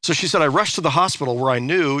 So she said, I rushed to the hospital where I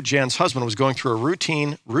knew Jan's husband was going through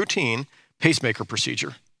a routine pacemaker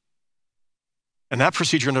procedure. And that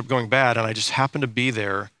procedure ended up going bad, and I just happened to be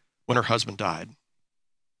there when her husband died.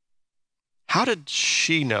 How did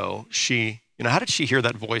she know how did she hear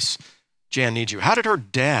that voice, Jan needs you? How did her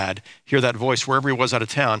dad hear that voice wherever he was out of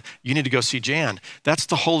town? You need to go see Jan. That's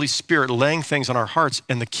the Holy Spirit laying things on our hearts,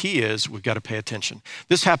 and the key is we've got to pay attention.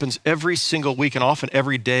 This happens every single week and often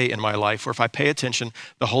every day in my life, where if I pay attention,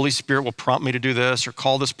 the Holy Spirit will prompt me to do this or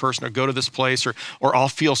call this person or go to this place, or I'll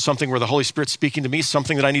feel something where the Holy Spirit's speaking to me,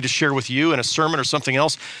 something that I need to share with you in a sermon or something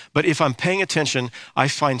else. But if I'm paying attention, I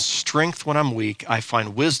find strength when I'm weak. I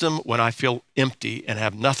find wisdom when I feel empty and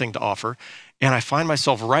have nothing to offer. And I find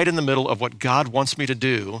myself right in the middle of what God wants me to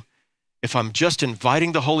do. if I'm just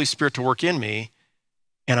inviting the Holy Spirit to work in me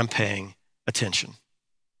and I'm paying attention.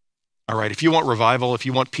 All right, if you want revival, if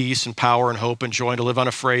you want peace and power and hope and joy and to live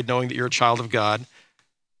unafraid, knowing that you're a child of God,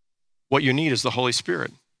 what you need is the Holy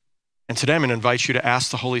Spirit. And today I'm going to invite you to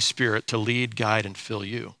ask the Holy Spirit to lead, guide, and fill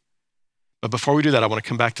you. But before we do that, I want to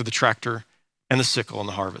come back to the tractor and the sickle and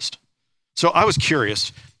the harvest. So I was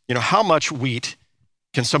curious, how much wheat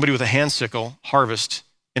can somebody with a hand sickle harvest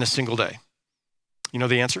in a single day? You know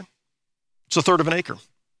the answer? It's a third of an acre.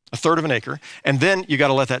 A third of an acre. And then you got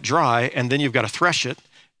to let that dry, and then you've got to thresh it,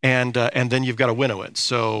 and then you've got to winnow it.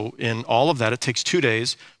 So in all of that, it takes 2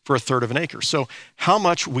 days for a third of an acre. So how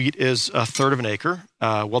much wheat is a third of an acre?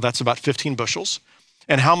 Well, that's about 15 bushels.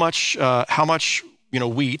 And how much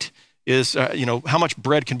wheat is, how much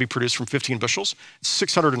bread can be produced from 15 bushels?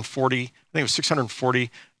 640, I think it was 640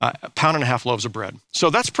 pound and a half loaves of bread. So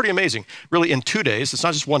that's pretty amazing. Really, in 2 days, it's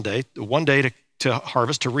not just one day to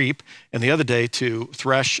harvest, to reap, and the other day to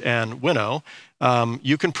thresh and winnow,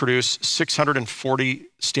 you can produce 640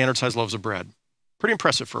 standard size loaves of bread. Pretty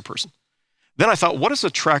impressive for a person. Then I thought, what does a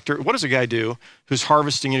guy do who's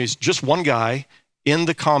harvesting, he's just one guy in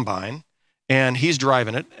the combine and he's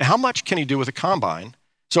driving it. How much can he do with a combine?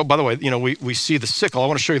 So by the way, we see the sickle. I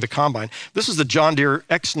want to show you the combine. This is the John Deere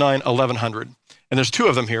X9 1100. And there's two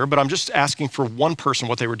of them here, but I'm just asking for one person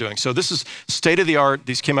what they were doing. So this is state of the art.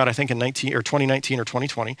 These came out, I think, in 2019 or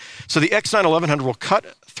 2020. So the X9 1100 will cut,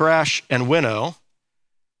 thrash, and winnow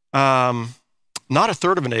not a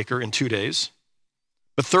third of an acre in 2 days,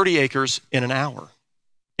 but 30 acres in an hour.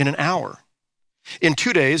 In an hour. In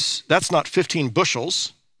 2 days, that's not 15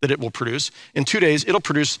 bushels that it will produce. In 2 days, it'll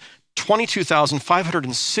produce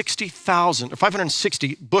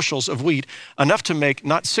 560 bushels of wheat, enough to make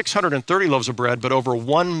not 630 loaves of bread, but over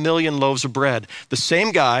 1 million loaves of bread. The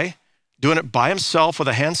same guy doing it by himself with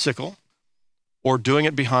a hand sickle, or doing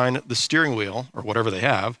it behind the steering wheel, or whatever they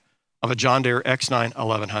have, of a John Deere X9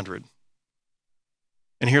 1100.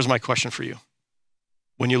 And here's my question for you.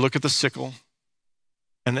 When you look at the sickle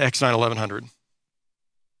and the X9 1100,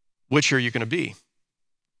 which are you going to be?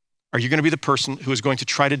 Are you going to be the person who is going to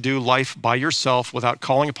try to do life by yourself without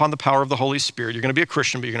calling upon the power of the Holy Spirit? You're going to be a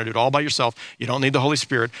Christian, but you're going to do it all by yourself. You don't need the Holy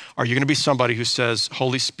Spirit. Are you going to be somebody who says,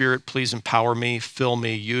 Holy Spirit, please empower me, fill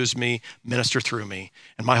me, use me, minister through me?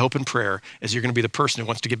 And my hope and prayer is you're going to be the person who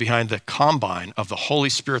wants to get behind the combine of the Holy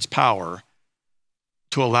Spirit's power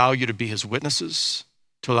to allow you to be his witnesses,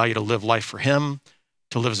 to allow you to live life for him,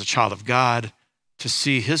 to live as a child of God, to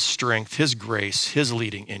see his strength, his grace, his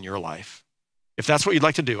leading in your life. If that's what you'd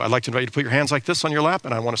like to do, I'd like to invite you to put your hands like this on your lap,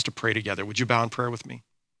 and I want us to pray together. Would you bow in prayer with me?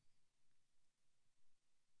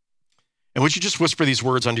 And would you just whisper these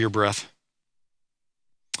words under your breath?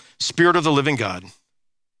 Spirit of the living God,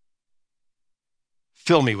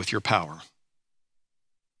 fill me with your power.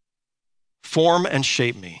 Form and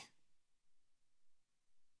shape me.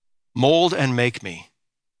 Mold and make me.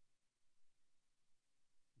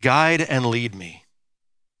 Guide and lead me.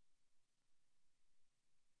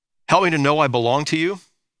 Help me to know I belong to you.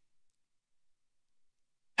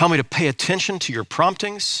 Help me to pay attention to your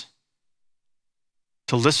promptings,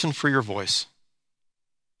 to listen for your voice.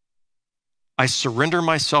 I surrender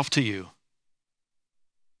myself to you.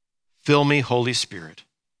 Fill me, Holy Spirit.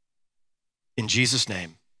 In Jesus'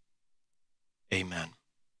 name, amen.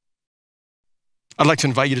 I'd like to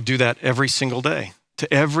invite you to do that every single day.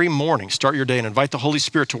 To every morning, start your day and invite the Holy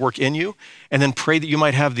Spirit to work in you, and then pray that you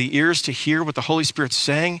might have the ears to hear what the Holy Spirit's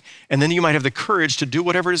saying, and then you might have the courage to do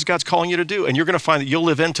whatever it is God's calling you to do, and you're going to find that you'll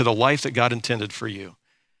live into the life that God intended for you.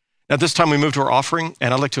 Now, this time we move to our offering,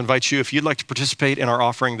 and I'd like to invite you, if you'd like to participate in our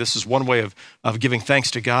offering, this is one way of giving thanks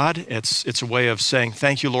to God. It's a way of saying,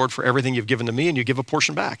 thank you, Lord, for everything you've given to me, and you give a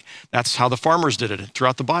portion back. That's how the farmers did it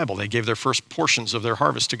throughout the Bible. They gave their first portions of their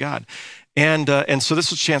harvest to God. And so this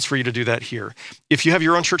is a chance for you to do that here. If you have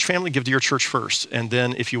your own church family, give to your church first. And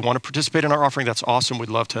then if you want to participate in our offering, that's awesome.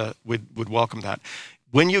 We'd welcome that.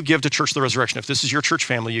 When you give to Church of the Resurrection, if this is your church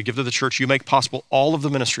family, you give to the church, you make possible all of the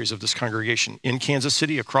ministries of this congregation in Kansas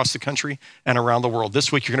City, across the country, and around the world.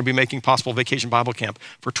 This week, you're going to be making possible Vacation Bible Camp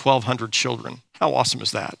for 1,200 children. How awesome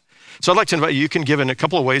is that? So I'd like to invite you. You can give in a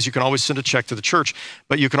couple of ways. You can always send a check to the church,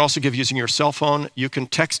 but you can also give using your cell phone. You can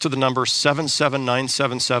text to the number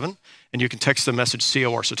 77977, and you can text the message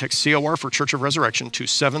COR. So text COR for Church of Resurrection to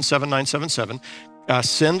 77977.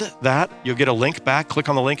 Send that. You'll get a link back. Click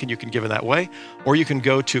on the link, and you can give in that way. Or you can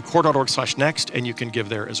go to core.org/next, and you can give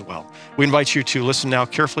there as well. We invite you to listen now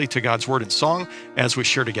carefully to God's word and song as we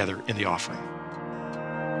share together in the offering.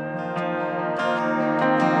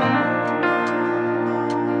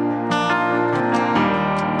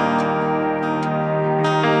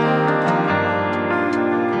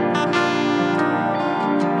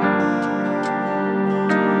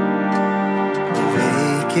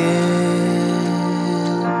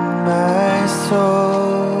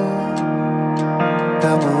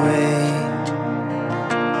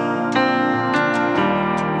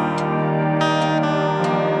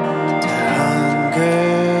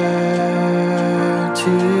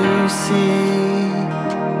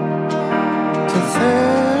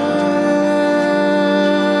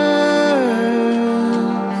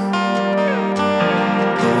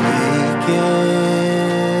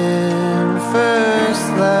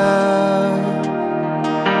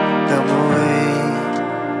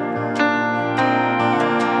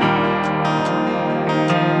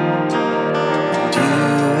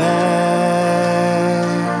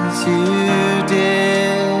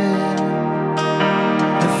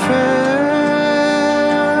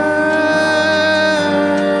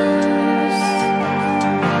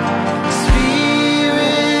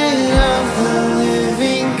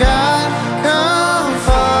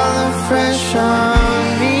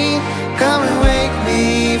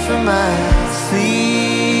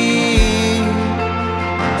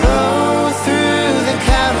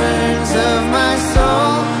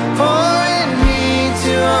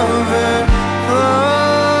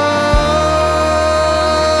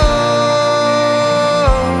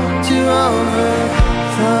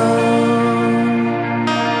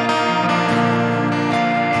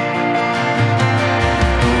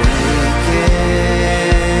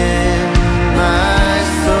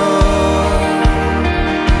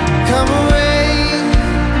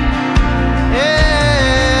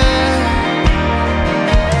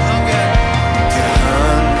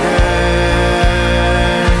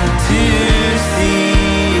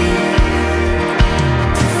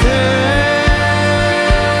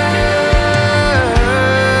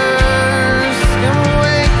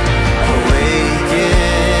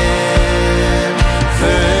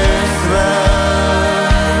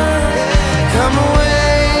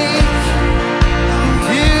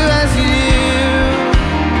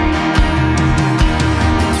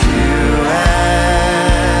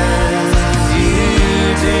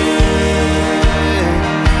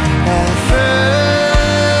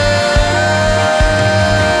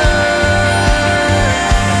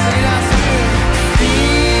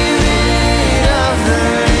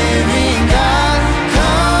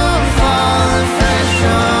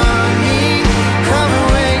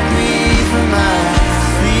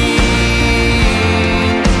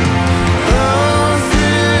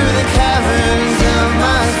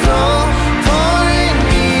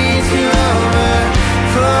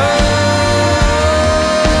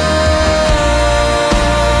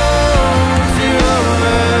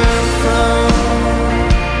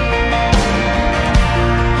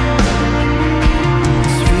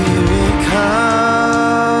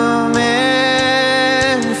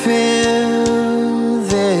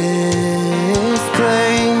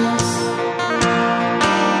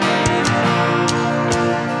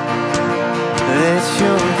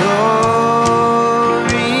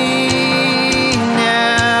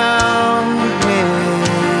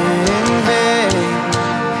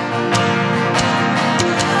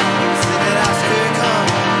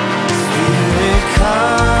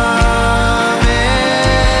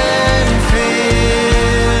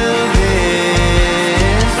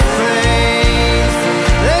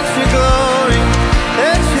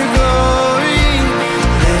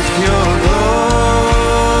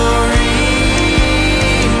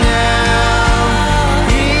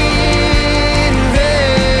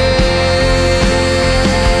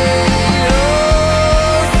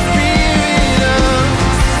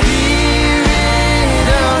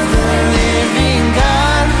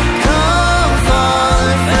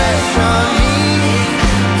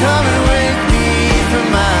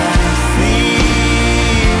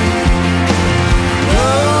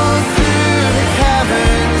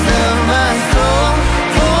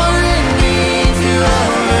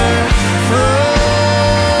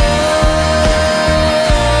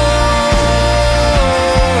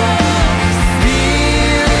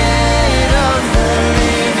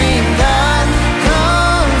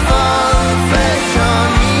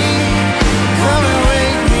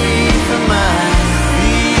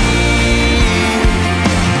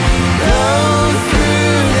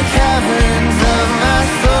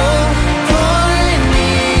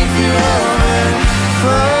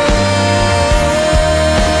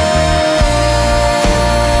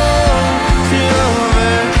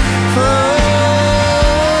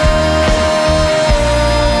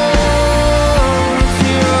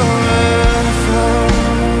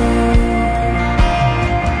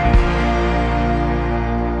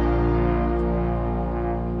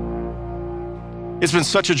 It's been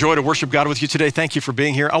such a joy to worship God with you today. Thank you for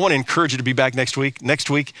being here. I want to encourage you to be back next week.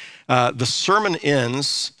 Next week, the sermon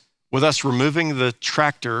ends with us removing my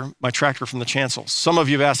tractor from the chancel. Some of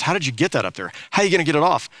you have asked, how did you get that up there? How are you going to get it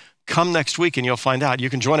off? Come next week and you'll find out.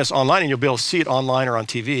 You can join us online and you'll be able to see it online or on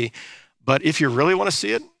TV. But if you really want to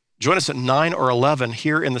see it, join us at 9 or 11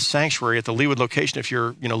 here in the sanctuary at the Leawood location if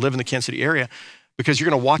you're live in the Kansas City area, because you're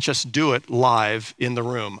going to watch us do it live in the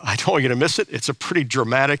room. I don't want you to miss it. It's a pretty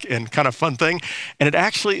dramatic and kind of fun thing. And it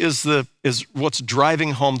actually is what's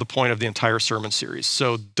driving home the point of the entire sermon series.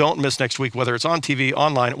 So don't miss next week, whether it's on TV,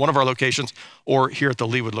 online, at one of our locations, or here at the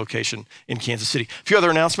Leawood location in Kansas City. A few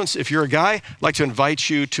other announcements. If you're a guy, I'd like to invite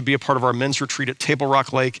you to be a part of our men's retreat at Table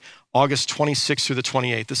Rock Lake, August 26th through the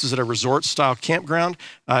 28th. This is at a resort-style campground.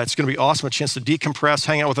 It's going to be awesome, a chance to decompress,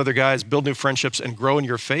 hang out with other guys, build new friendships, and grow in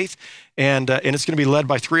your faith. And it's going to be led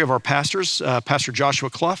by 3 of our pastors, Pastor Joshua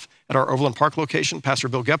Clough at our Overland Park location, Pastor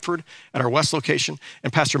Bill Gepford at our West location,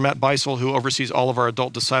 and Pastor Matt Beisel, who oversees all of our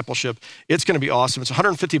adult discipleship. It's going to be awesome. It's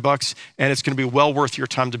 $150, and it's going to be well worth your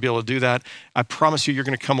time to be able to do that. I promise you're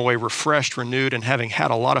going to come away refreshed, renewed, and having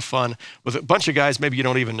had a lot of fun with a bunch of guys maybe you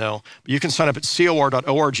don't even know. But you can sign up at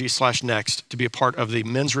cor.org/next to be a part of the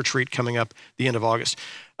men's retreat coming up the end of August.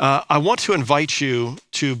 I want to invite you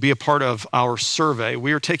to be a part of our survey.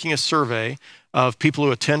 We are taking a survey of people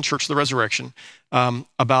who attend Church of the Resurrection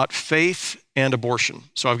about faith and abortion.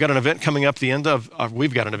 So I've got an event coming up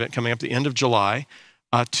we've got an event coming up the end of July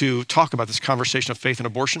to talk about this conversation of faith and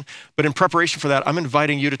abortion. But in preparation for that, I'm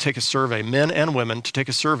inviting you to take a survey, men and women, to take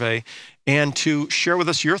a survey and to share with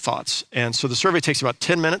us your thoughts. And so the survey takes about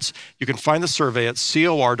 10 minutes. You can find the survey at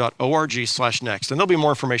cor.org/next. And there'll be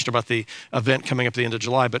more information about the event coming up at the end of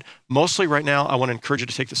July. But mostly right now, I want to encourage you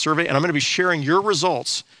to take the survey. And I'm going to be sharing your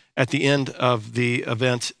results at the end of the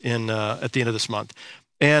event at the end of this month.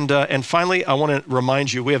 And finally, I want to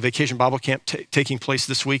remind you, we have Vacation Bible Camp taking place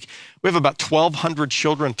this week. We have about 1,200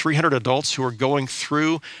 children, 300 adults who are going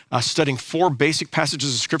through studying 4 basic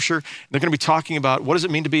passages of Scripture. They're going to be talking about what does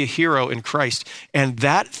it mean to be a hero in Christ. And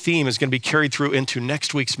that theme is going to be carried through into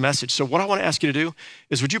next week's message. So what I want to ask you to do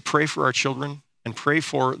is, would you pray for our children and pray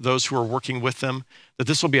for those who are working with them, that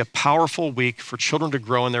this will be a powerful week for children to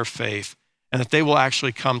grow in their faith, and that they will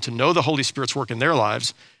actually come to know the Holy Spirit's work in their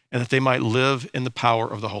lives, and that they might live in the power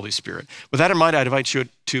of the Holy Spirit. With that in mind, I'd invite you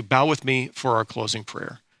to bow with me for our closing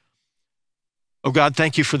prayer. Oh God,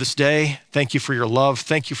 thank you for this day. Thank you for your love.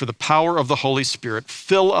 Thank you for the power of the Holy Spirit.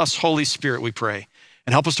 Fill us, Holy Spirit, we pray,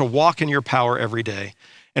 and help us to walk in your power every day.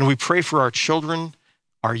 And we pray for our children,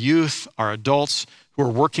 our youth, our adults who are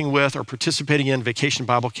working with or participating in Vacation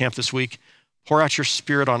Bible Camp this week. Pour out your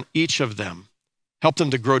Spirit on each of them. Help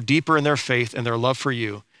them to grow deeper in their faith and their love for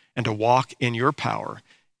you, and to walk in your power.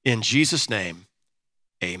 In Jesus' name,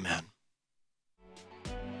 amen.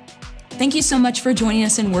 Thank you so much for joining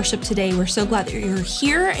us in worship today. We're so glad that you're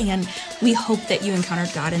here, and we hope that you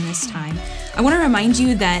encountered God in this time. I want to remind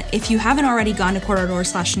you that if you haven't already gone to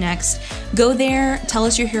cor.org/next, go there, tell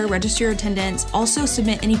us you're here, register your attendance, also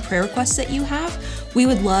submit any prayer requests that you have. We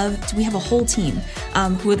have a whole team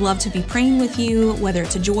who would love to be praying with you, whether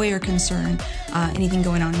it's a joy or concern, anything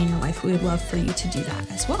going on in your life. We would love for you to do that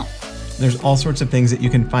as well. There's all sorts of things that you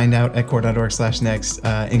can find out at cor.org/next,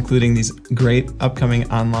 including these great upcoming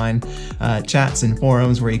online chats and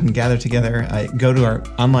forums where you can gather together. Go to our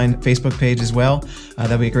online Facebook page as well.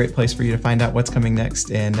 That'll be a great place for you to find out what's coming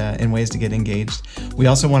next and ways to get engaged. We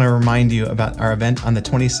also want to remind you about our event on the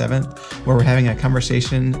 27th, where we're having a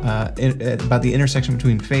conversation about the intersection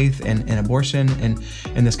between faith and abortion,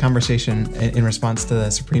 and this conversation in response to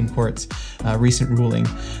the Supreme Court's recent ruling.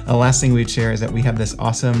 The last thing we'd share is that we have this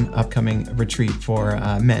awesome upcoming retreat for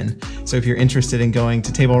men. So if you're interested in going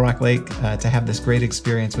to Table Rock Lake to have this great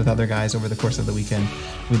experience with other guys over the course of the weekend,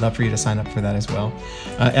 we'd love for you to sign up for that as well.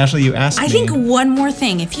 Ashley, you asked me... I think one more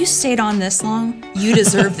thing. If you stayed on this long, you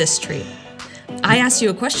deserve this treat. I asked you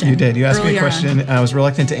a question. You did. You asked me a question. I was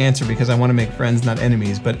reluctant to answer because I want to make friends, not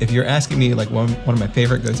enemies. But if you're asking me, like one of my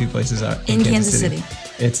favorite go-to places in Kansas City,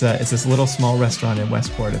 it's this little small restaurant in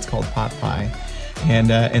Westport. It's called Pot Pie.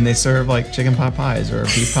 And they serve like chicken pot pies or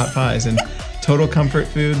beef pot pies and total comfort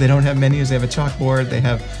food. They don't have menus. They have a chalkboard. They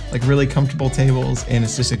have like really comfortable tables, and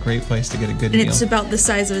it's just a great place to get a good meal. And it's about the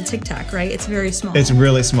size of a Tic Tac, right? It's very small. It's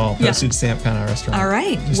really small. Postage stamp kind of restaurant. All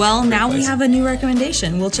right. Well, now we have a new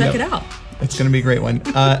recommendation. We'll check it out. It's going to be a great one.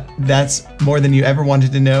 That's more than you ever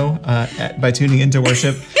wanted to know by tuning into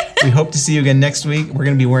worship. We hope to see you again next week. We're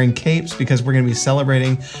going to be wearing capes because we're going to be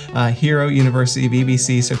celebrating Hero University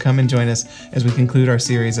BBC. So come and join us as we conclude our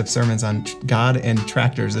series of sermons on God and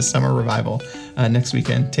tractors, this summer revival next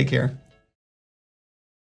weekend. Take care.